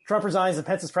Trump resigns and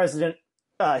Pence is president,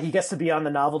 he gets to be on the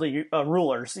novelty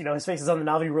rulers. His face is on the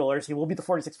novelty rulers. He will be the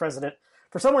 46th president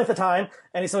for some length of time,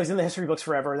 and so he's in the history books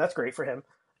forever. That's great for him.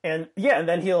 And and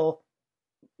then he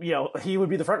would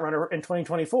be the front runner in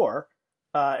 2024,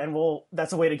 and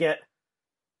that's a way to get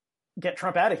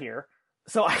Trump out of here.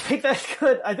 So I think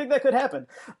that could happen.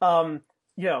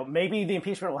 Maybe the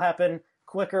impeachment will happen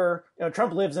quicker.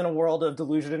 Trump lives in a world of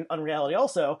delusion and unreality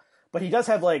also, but he does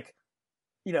have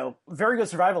very good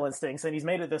survival instincts, and he's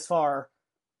made it this far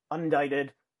unindicted,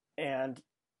 and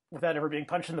without ever being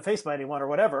punched in the face by anyone or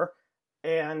whatever.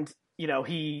 And,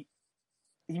 he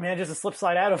manages to slip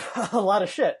slide out of a lot of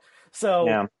shit.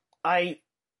 So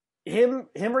him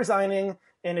resigning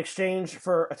in exchange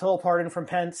for a total pardon from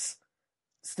Pence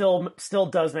still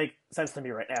does make sense to me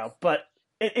right now. But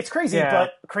it's crazy,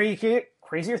 but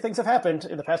crazier things have happened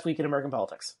in the past week in American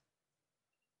politics.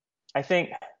 I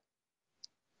think,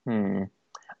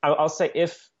 I'll say,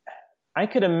 if I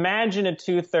could imagine a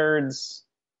 2/3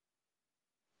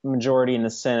 majority in the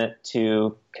Senate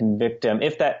to convict him,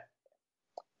 if that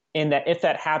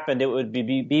happened, it would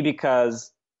be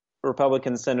because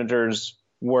Republican senators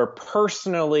were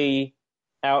personally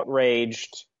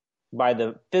outraged by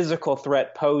the physical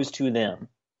threat posed to them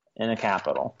in the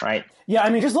Capitol, right? Yeah, I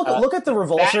mean, just look at the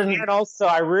revulsion. And also,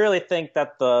 I really think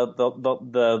that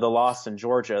the loss in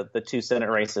Georgia, the 2 Senate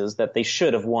races, that they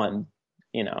should have won.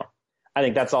 I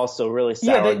think that's also really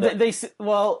sour.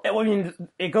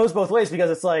 It goes both ways, because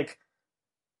it's like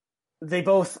they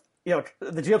both,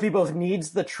 the GOP both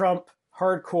needs the Trump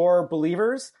hardcore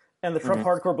believers, and the Trump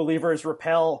hardcore believers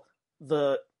repel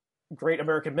the great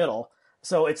American middle.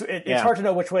 So it's hard to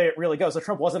know which way it really goes. So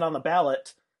Trump wasn't on the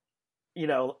ballot,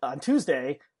 on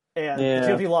Tuesday, and the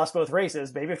GOP lost both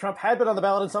races. Maybe if Trump had been on the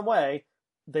ballot in some way,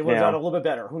 they would have done a little bit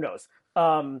better. Who knows?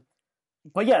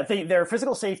 But yeah, their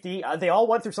physical safety, they all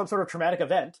went through some sort of traumatic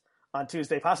event on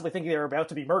Tuesday, possibly thinking they were about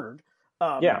to be murdered.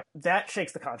 That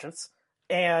shakes the conscience.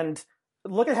 And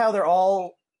look at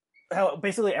how how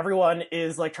basically everyone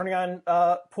is like turning on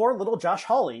poor little Josh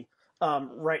Hawley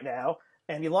right now.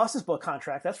 And he lost his book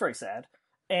contract. That's very sad.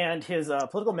 And his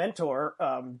political mentor,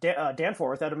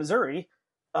 Danforth out of Missouri,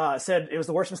 said it was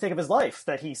the worst mistake of his life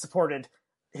that he supported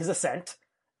his ascent.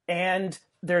 And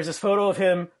there's this photo of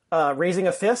him raising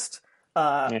a fist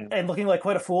and looking like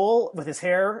quite a fool with his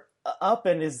hair up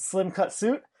and his slim cut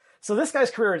suit. So this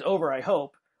guy's career is over, I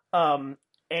hope.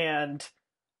 And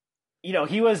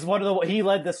he was he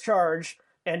led this charge,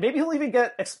 and maybe he'll even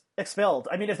get expelled.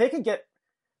 I mean, if they could get,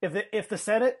 if the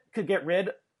Senate could get rid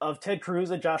of Ted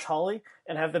Cruz and Josh Hawley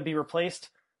and have them be replaced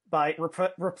by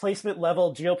replacement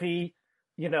level GOP,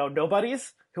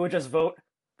 nobodies who would just vote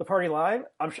the party line,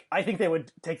 I think they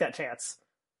would take that chance,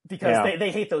 because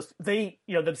they hate those,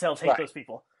 themselves hate those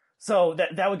people. So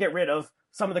that would get rid of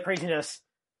some of the craziness,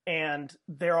 and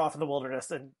they're off in the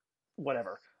wilderness and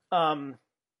whatever.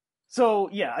 So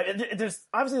yeah, there's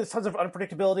tons of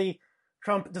unpredictability.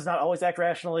 Trump does not always act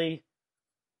rationally.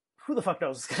 Who the fuck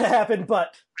knows what's going to happen?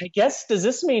 But I guess, does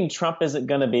this mean Trump isn't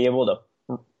going to be able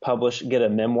to get a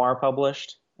memoir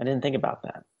published? I didn't think about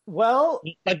that. Well,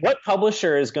 like, what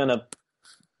publisher is going to,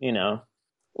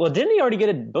 well, didn't he already get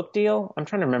a book deal? I'm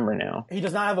trying to remember now. He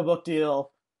does not have a book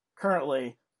deal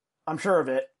currently. I'm sure of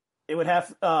it. It would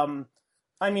have, I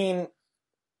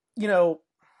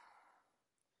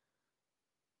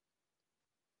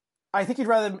think he'd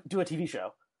rather do a TV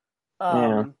show.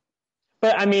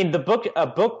 But I mean, a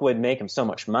book would make him so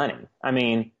much money. I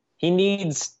mean, he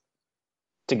needs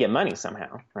to get money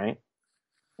somehow, right?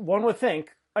 One would think.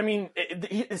 I mean,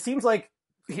 it seems like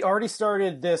he already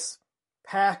started this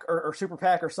PAC or super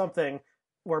PAC or something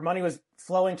where money was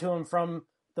flowing to him from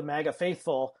the MAGA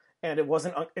faithful, and it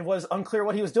was unclear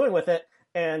what he was doing with it,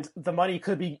 and the money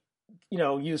could be,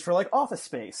 used for like office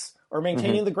space or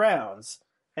maintaining the grounds.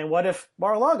 And what if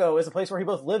Mar-a-Lago is a place where he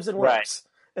both lives and works,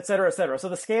 et cetera, et cetera. So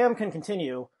the scam can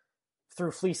continue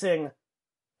through fleecing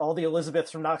all the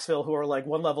Elizabeths from Knoxville who are like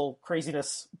one level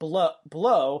craziness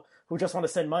below, who just want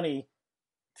to send money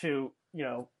to,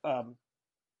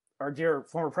 our dear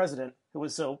former president who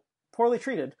was so poorly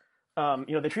treated.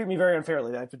 They treat me very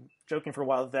unfairly. I've been joking for a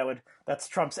while that's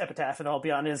Trump's epitaph and I'll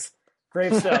be on his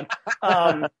gravestone.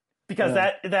 Because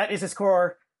that is his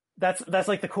core. That's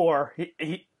like the core.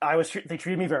 They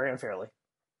treated me very unfairly.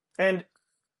 And,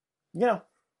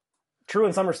 true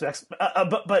in some respects,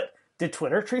 but did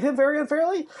Twitter treat him very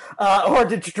unfairly? Or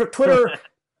did Twitter,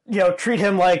 treat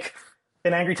him like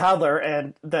an angry toddler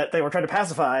and that they were trying to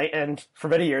pacify and for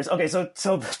many years? Okay, so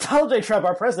Donald J. Trump,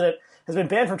 our president, has been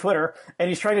banned from Twitter, and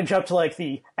he's trying to jump to like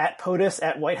the @POTUS,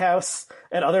 @White House,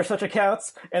 and other such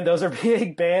accounts, and those are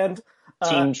being banned.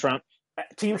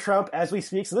 Team Trump as we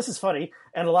speak. So this is funny.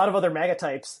 And a lot of other MAGA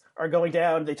types are going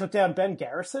down. They took down Ben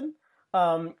Garrison,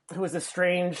 who is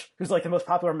who's like the most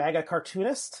popular MAGA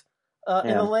cartoonist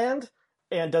in the land,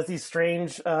 and does these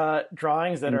strange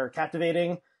drawings that are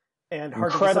captivating and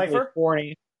hard to decipher.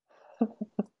 Corny.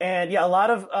 And yeah, a lot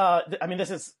of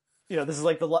this is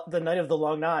like the night of the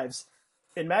long knives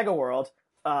in MAGA world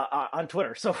on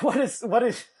Twitter. So what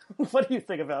do you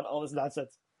think about all this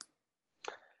nonsense?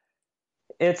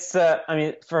 It's,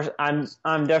 first,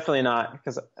 I'm definitely not,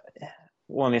 because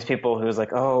one of these people who's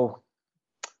like, but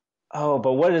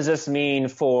what does this mean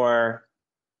for,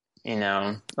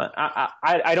 but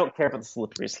I don't care about the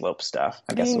slippery slope stuff,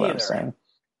 I guess is what I'm saying.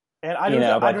 And I do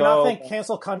not think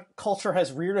cancel culture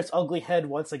has reared its ugly head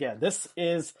once again.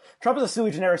 Trump is a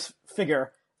sui generis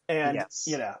figure, and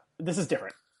this is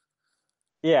different.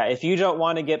 Yeah, if you don't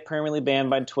want to get permanently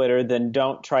banned by Twitter, then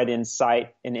don't try to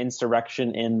incite an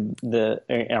insurrection in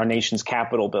our nation's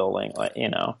Capitol building.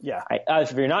 Yeah.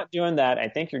 If you're not doing that, I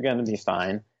think you're going to be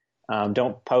fine.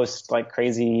 Don't post like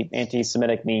crazy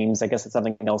anti-Semitic memes. I guess it's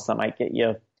something else that might get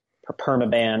you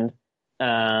perma-banned.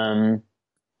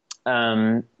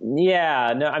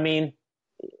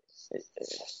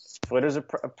 Twitter's a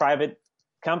private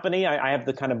company. I have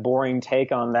the kind of boring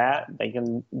take on that. They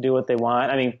can do what they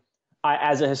want. I mean,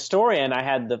 as a historian, I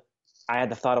had the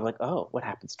thought of like, oh, what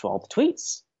happens to all the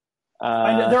tweets?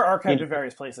 I know they're archived in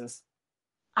various places.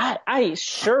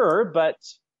 Sure, but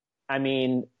I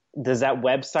mean, does that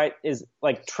website is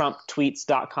like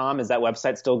TrumpTweets.com? Is that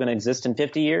website still going to exist in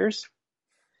 50 years?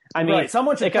 I mean, right.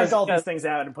 Someone should print all these things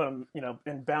out and put them,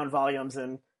 in bound volumes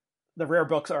in the Rare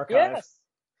Books archive. Yes.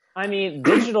 I mean,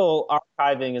 digital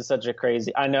archiving is such a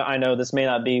crazy. I know this may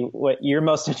not be what you're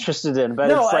most interested in,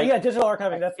 but it's like digital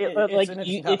archiving. That's it's an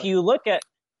interesting topic. If you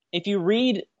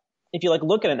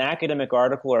look at an academic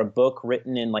article or a book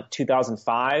written in like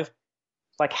 2005,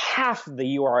 like half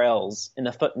the URLs in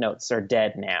the footnotes are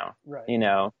dead now. Right.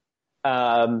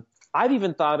 I've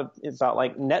even thought about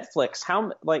like Netflix.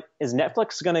 Is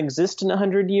Netflix going to exist in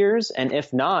 100 years? And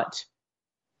if not,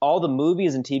 all the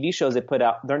movies and TV shows they put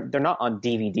out, they're not on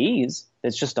DVDs.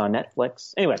 It's just on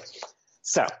Netflix. Anyway,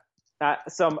 so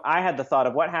I had the thought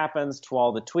of what happens to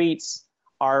all the tweets.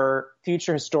 Are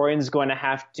future historians going to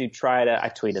have to I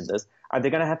tweeted this. Are they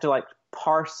going to have to like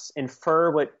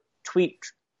infer what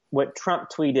Trump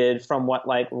tweeted from what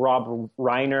like Rob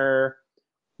Reiner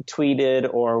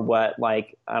tweeted, or what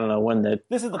like, I don't know, when the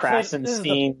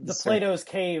the Plato's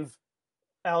Cave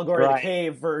allegory, the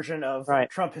cave version of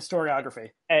Trump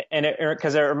historiography. And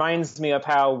because it reminds me of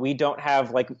how we don't have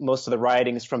like most of the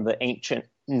writings from the ancient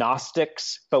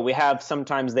Gnostics, but we have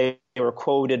sometimes they were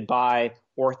quoted by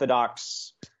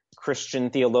Orthodox Christian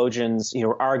theologians who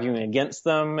were arguing against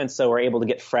them, and so we're able to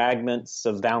get fragments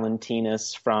of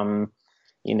Valentinus from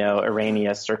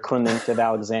Irenaeus or Clement of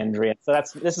Alexandria. So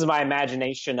this is my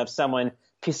imagination of someone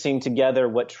piecing together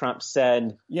what Trump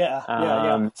said.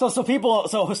 Yeah.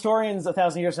 So historians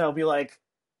 1,000 years now will be like,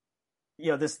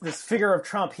 this figure of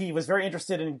Trump, he was very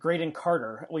interested in Graydon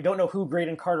Carter. We don't know who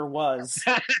Graydon Carter was.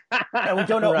 And we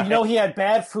don't know, we know he had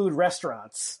bad food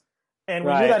restaurants. And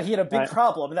we knew that he had a big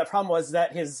problem. And that problem was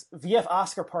that his VF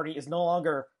Oscar party is no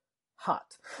longer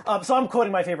hot. So I'm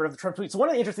quoting my favorite of the Trump tweets. So one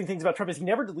of the interesting things about Trump is he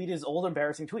never deleted his old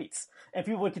embarrassing tweets. And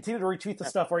people would continue to retweet the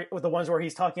stuff with the ones where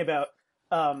he's talking about,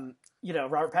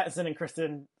 Robert Pattinson and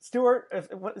Kristen Stewart.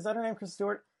 What is that her name? Kristen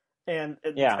Stewart? And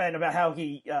about how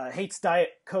he hates Diet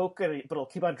Coke, but he'll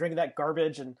keep on drinking that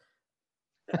garbage. And,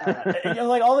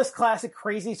 like all this classic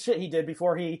crazy shit he did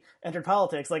before he entered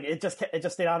politics. Like it just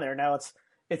stayed on there. Now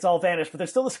it's all vanished, but there's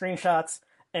still the screenshots.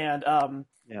 And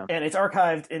it's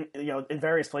archived in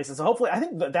various places. So hopefully, I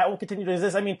think that will continue to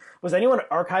exist. I mean, was anyone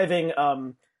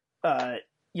archiving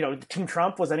Team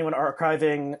Trump? Was anyone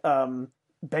archiving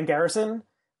Ben Garrison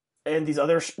and these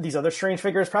other strange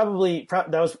figures? Probably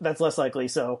that's less likely.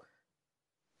 So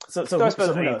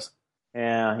who knows?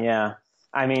 Yeah.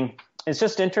 I mean, it's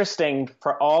just interesting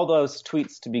for all those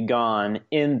tweets to be gone.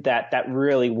 In that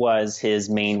really was his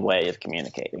main way of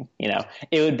communicating.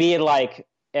 It would be like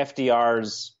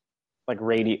FDR's like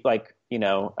radio, like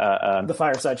the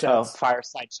fireside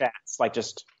chats, like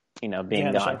just being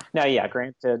gone. Now,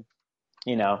 granted,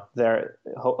 they're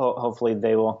hopefully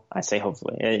they will. I say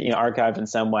hopefully, archived in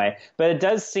some way. But it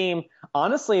does seem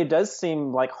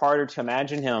like harder to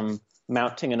imagine him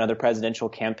mounting another presidential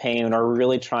campaign or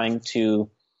really trying to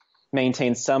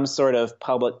maintain some sort of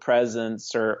public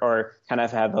presence or kind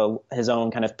of have his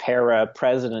own kind of para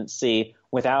presidency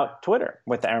without Twitter,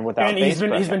 without and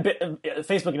Facebook. He's been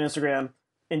Facebook and Instagram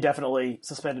indefinitely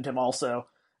suspended him also,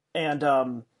 and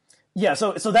so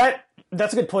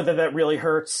that's a good point that really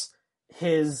hurts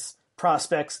his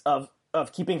prospects of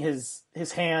keeping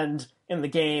his hand in the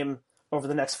game over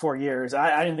the next 4 years.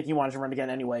 I didn't think he wanted to run again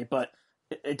anyway, but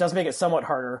it does make it somewhat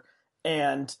harder.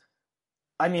 And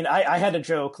I mean, I had a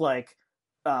joke like,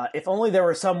 if only there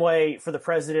were some way for the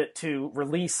president to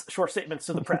release short statements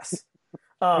to the press.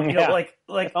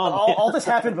 All this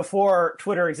happened before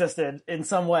Twitter existed in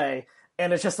some way,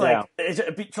 and it's just like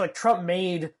like Trump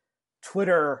made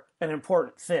Twitter an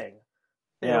important thing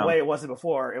in a way it wasn't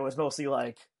before. It was mostly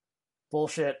like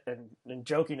bullshit and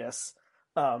jokiness.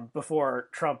 before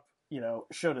Trump,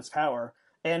 showed his power.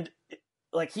 And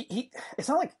like it's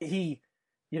not like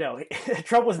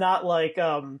Trump was not like,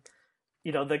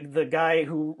 the guy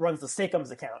who runs the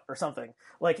Steakums account or something.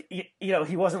 Like,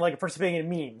 he wasn't like participating in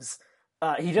memes.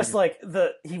 He just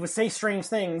he would say strange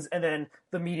things and then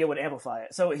the media would amplify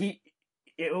it. So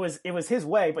it was his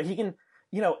way, but he can,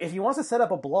 if he wants to set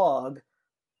up a blog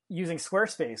using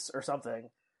Squarespace or something,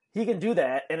 he can do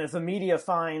that. And if the media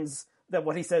finds that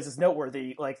what he says is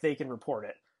noteworthy, like, they can report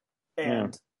it.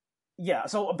 And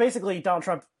so basically Donald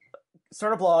Trump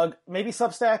start a blog. Maybe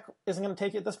Substack isn't going to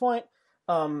take it at this point.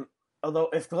 Although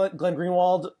if Glenn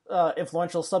Greenwald,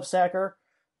 influential Substacker,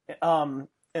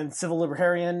 and civil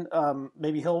libertarian,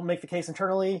 maybe he'll make the case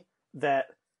internally that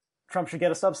Trump should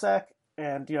get a Substack.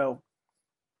 And,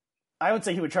 I would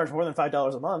say he would charge more than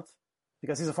 $5 a month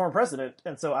because he's a former president.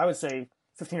 And so I would say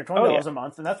 $15 or $20 a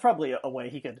month. And that's probably a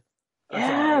way he could.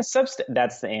 Yeah, Substack.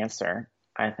 That's the answer,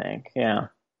 I think. Yeah.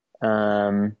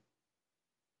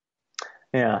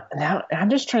 Yeah. Now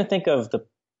I'm just trying to think of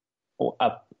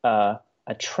a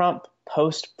Trump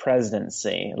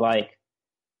post-presidency. Like,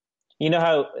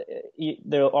 how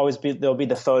there'll be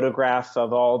the photograph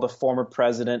of all the former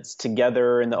presidents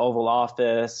together in the Oval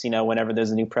Office, whenever there's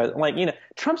a new president. Like,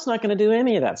 Trump's not going to do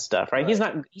any of that stuff, right?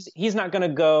 He's not going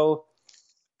to go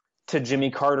to Jimmy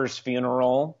Carter's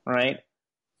funeral, right?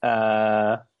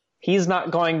 He's not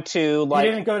going to He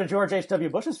didn't go to George H.W.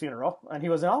 Bush's funeral, and he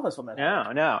was in office when that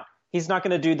happened. No. He's not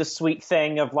going to do the sweet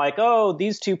thing of like, oh,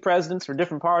 these two presidents were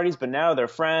different parties, but now they're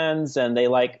friends, and they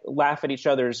like laugh at each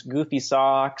other's goofy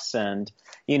socks, and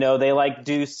they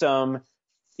do some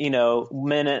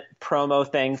minute promo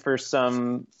thing for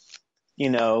some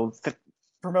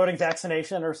promoting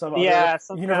vaccination or some other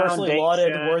universally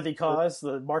lauded worthy cause,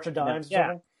 the March of Dimes. Or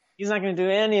something. He's not going to do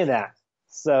any of that.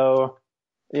 So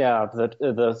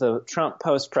the Trump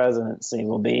post presidency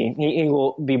will be he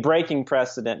will be breaking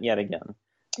precedent yet again.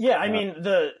 Yeah, I mean,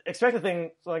 the expected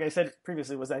thing, like I said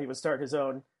previously, was that he would start his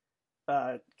own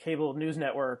cable news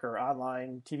network or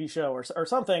online TV show or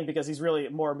something, because he's really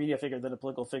more a media figure than a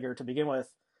political figure to begin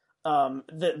with.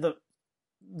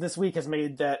 This week has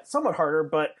made that somewhat harder,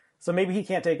 but so maybe he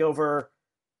can't take over,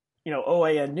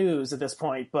 OAN News at this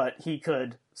point, but he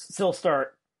could still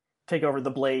take over The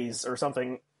Blaze or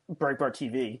something, Breitbart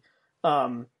TV.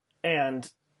 And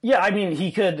yeah, I mean,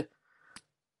 he could.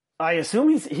 I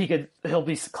assume he'll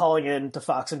be calling in to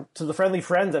Fox and to the friendly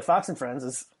friends at Fox and Friends,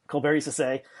 as Colbert used to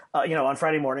say, on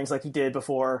Friday mornings, like he did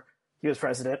before he was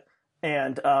president,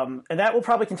 and that will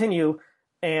probably continue.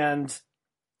 But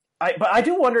I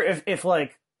do wonder if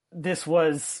like this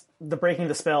was the breaking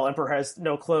the spell, Emperor has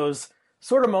no clothes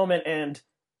sort of moment, and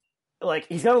like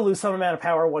he's going to lose some amount of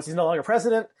power once he's no longer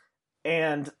president,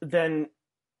 and then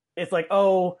it's like,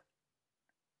 oh,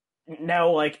 now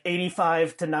like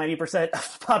 85 to 90%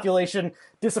 of the population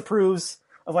disapproves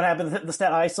of what happened. The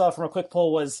stat I saw from a quick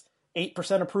poll was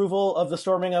 8% approval of the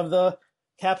storming of the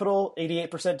Capitol,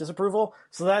 88% disapproval.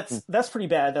 So that's pretty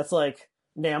bad. That's like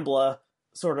NAMBLA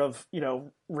sort of,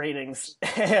 ratings.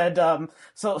 And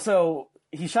so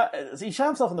he shot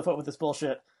himself in the foot with this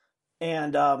bullshit.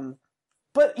 And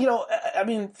but I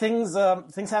mean, things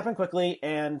happen quickly,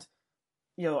 and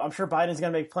I'm sure Biden's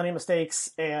going to make plenty of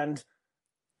mistakes, and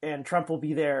Trump will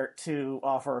be there to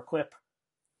offer a quip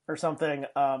or something.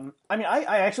 I mean,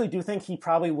 I actually do think he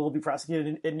probably will be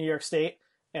prosecuted in New York State,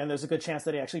 and there's a good chance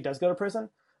that he actually does go to prison.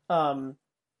 And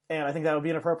I think that would be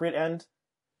an appropriate end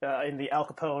in the Al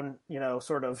Capone,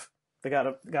 sort of they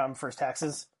got him for his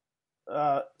taxes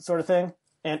sort of thing.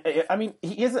 And I mean,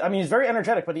 he's very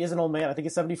energetic, but he is an old man. I think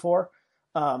he's 74.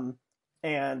 And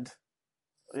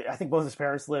I think both his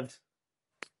parents lived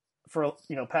for,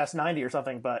 past 90 or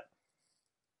something, but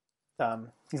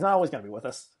he's not always going to be with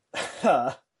us.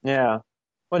 Yeah.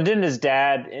 Well, didn't his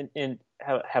dad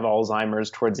have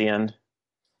Alzheimer's towards the end?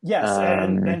 Yes,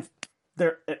 and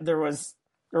there was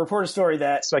a reported story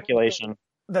that speculation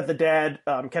that the dad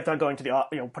kept on going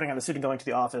to putting on the suit and going to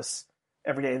the office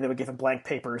every day. They would give him blank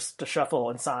papers to shuffle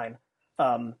and sign.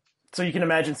 So you can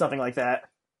imagine something like that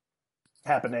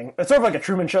happening. It's sort of like a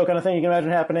Truman Show kind of thing you can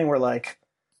imagine happening, where like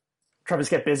Trump is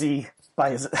kept busy by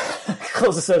his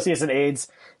close associates and aides,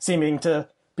 seeming to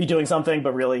be doing something,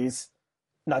 but really he's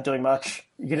not doing much.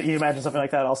 You can imagine something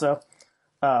like that also.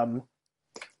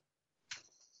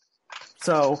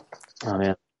 So, oh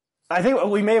man, I think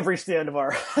we may have reached the end of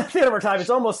our time. It's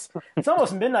almost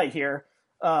midnight here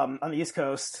on the East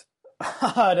Coast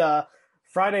on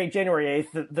Friday, January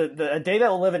 8th, the day that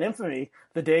will live in infamy,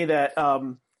 the day that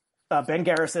Ben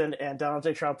Garrison and Donald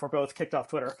J. Trump were both kicked off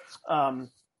Twitter.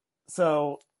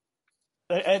 So,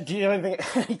 do you have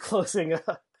any closing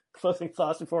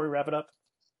thoughts before we wrap it up?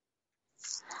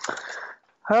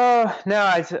 Oh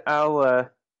no, I'll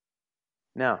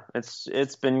no.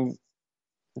 It's been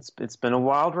a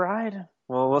wild ride.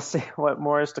 Well, we'll see what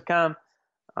more is to come.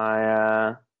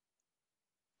 I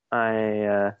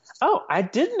oh, I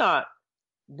did not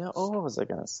know. Oh, what was I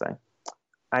gonna say?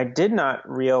 I did not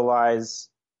realize.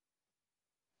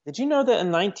 Did you know that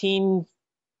in the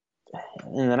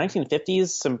 1950s,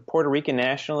 some Puerto Rican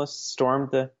nationalists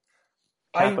stormed the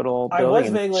Capitol I building was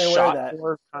and vaguely aware shot of that.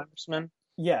 4 congressmen?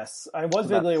 Yes, I was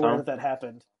About vaguely aware some. that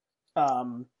happened. Uh,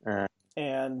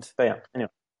 And but yeah, anyway.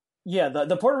 yeah,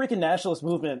 the Puerto Rican nationalist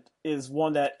movement is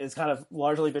one that is kind of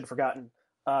largely been forgotten.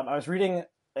 I was reading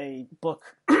a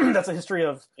book that's a history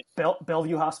of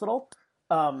Bellevue Hospital,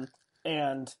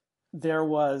 and there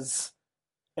was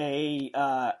a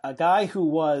guy who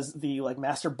was the like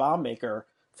master bomb maker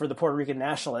for the Puerto Rican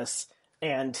nationalists,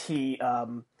 and he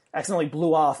accidentally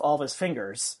blew off all of his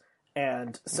fingers,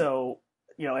 and so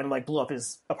and like blew up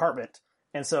his apartment,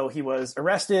 and so he was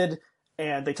arrested,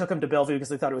 and they took him to Bellevue because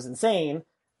they thought he was insane,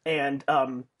 and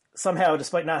somehow,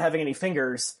 despite not having any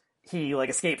fingers, he like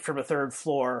escaped from a third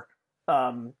floor,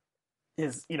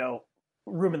 his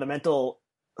room in the mental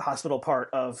hospital part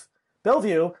of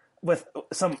Bellevue with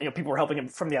some people were helping him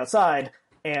from the outside,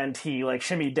 and he like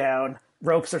shimmied down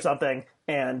ropes or something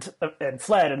and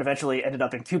fled and eventually ended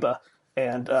up in Cuba.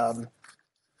 And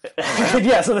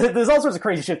yeah, so there's all sorts of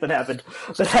crazy shit that happened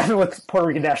with Puerto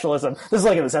Rican nationalism. This is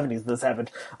like in the 70s this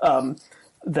happened.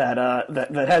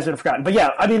 That has been forgotten. But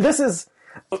yeah, I mean, this is,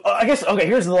 I guess, okay,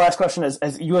 here's the last question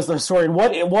as you as the historian.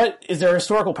 What is there a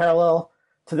historical parallel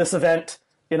to this event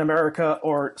in America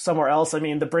or somewhere else? I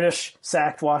mean, the British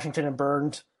sacked Washington and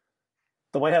burned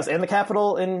the White House and the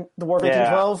Capitol in the War of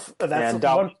 1812. That's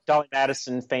Dolly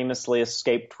Madison famously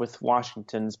escaped with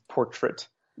Washington's portrait.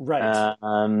 Right.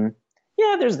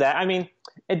 Yeah, there's that. I mean,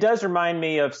 it does remind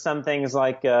me of some things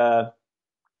like in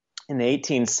the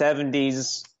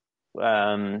 1870s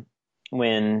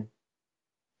when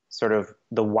sort of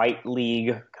the White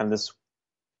League, kind of this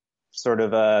sort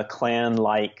of a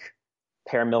Klan-like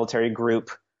paramilitary group,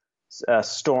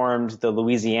 stormed the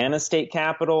Louisiana state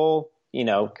capitol,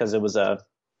 because it was a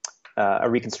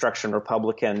Reconstruction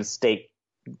Republican state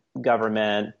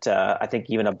government, I think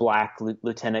even a black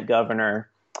lieutenant governor,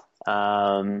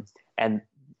 and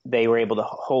they were able to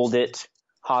hold it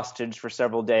hostage for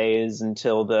several days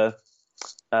until the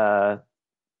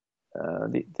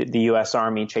U.S.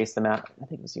 Army chased them out. I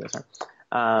think it was the U.S.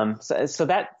 Army. So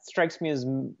that strikes me as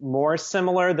more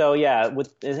similar, though. Yeah,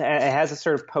 it has a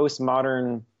sort of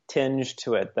postmodern tinge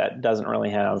to it that doesn't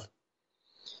really have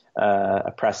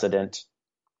a precedent.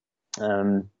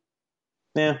 It's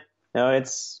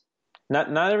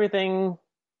not everything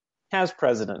has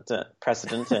precedent,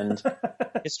 and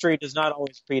history does not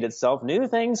always repeat itself. New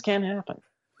things can happen.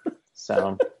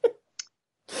 So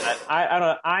I don't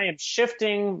know. I am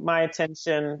shifting my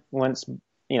attention once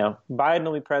Biden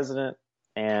will be president,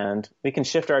 and we can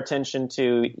shift our attention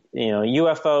to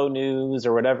UFO news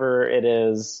or whatever it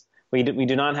is. We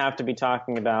do not have to be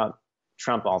talking about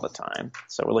Trump all the time.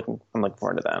 So I'm looking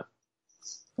forward to that.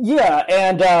 Yeah,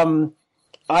 and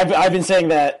I've been saying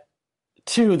that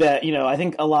too. That I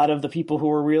think a lot of the people who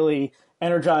are really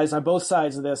energized on both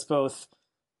sides of this, both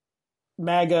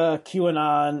MAGA,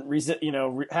 QAnon,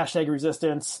 hashtag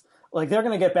resistance, like they're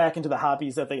going to get back into the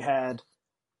hobbies that they had,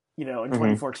 in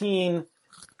 2014,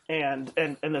 and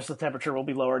there's the temperature will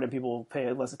be lowered and people will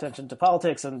pay less attention to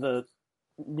politics, and the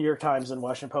New York Times and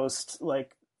Washington Post,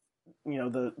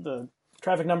 the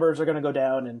traffic numbers are going to go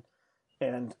down,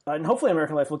 and hopefully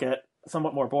American life will get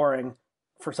somewhat more boring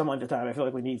for some length of time. I feel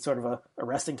like we need sort of a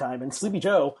resting time, and Sleepy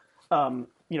Joe,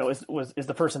 is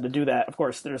the person to do that. Of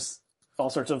course, there's all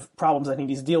sorts of problems that he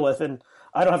needs to deal with, and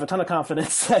I don't have a ton of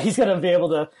confidence that he's going to be able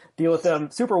to deal with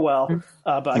them super well.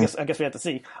 But I guess we have to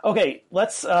see. Okay,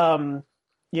 let's end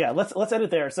it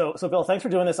there. So Bill, thanks for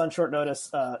doing this on short notice,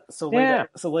 so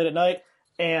late at night,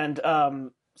 and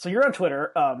so you're on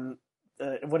Twitter.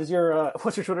 What's your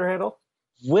Twitter handle?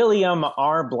 William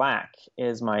R. Black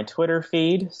is my Twitter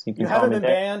feed. So you haven't been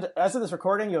banned. As of this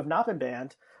recording, you have not been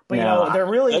banned. But they're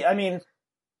really. I mean,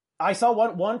 I saw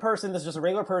one person. This is just a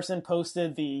regular person.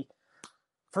 Posted the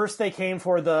first they came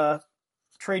for the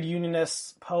trade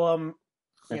unionist poem,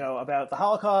 about the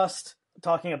Holocaust,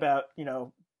 talking about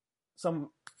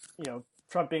some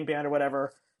Trump being banned or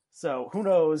whatever. So who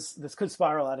knows? This could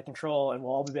spiral out of control, and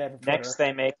we'll all be banned from Twitter. Next,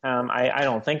 they may come. I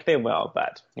don't think they will,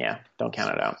 but yeah, don't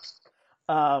count it out.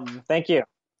 Thank you.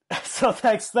 So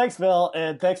thanks, Bill,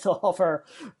 and thanks to all of our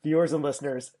viewers and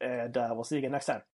listeners, and we'll see you again next time.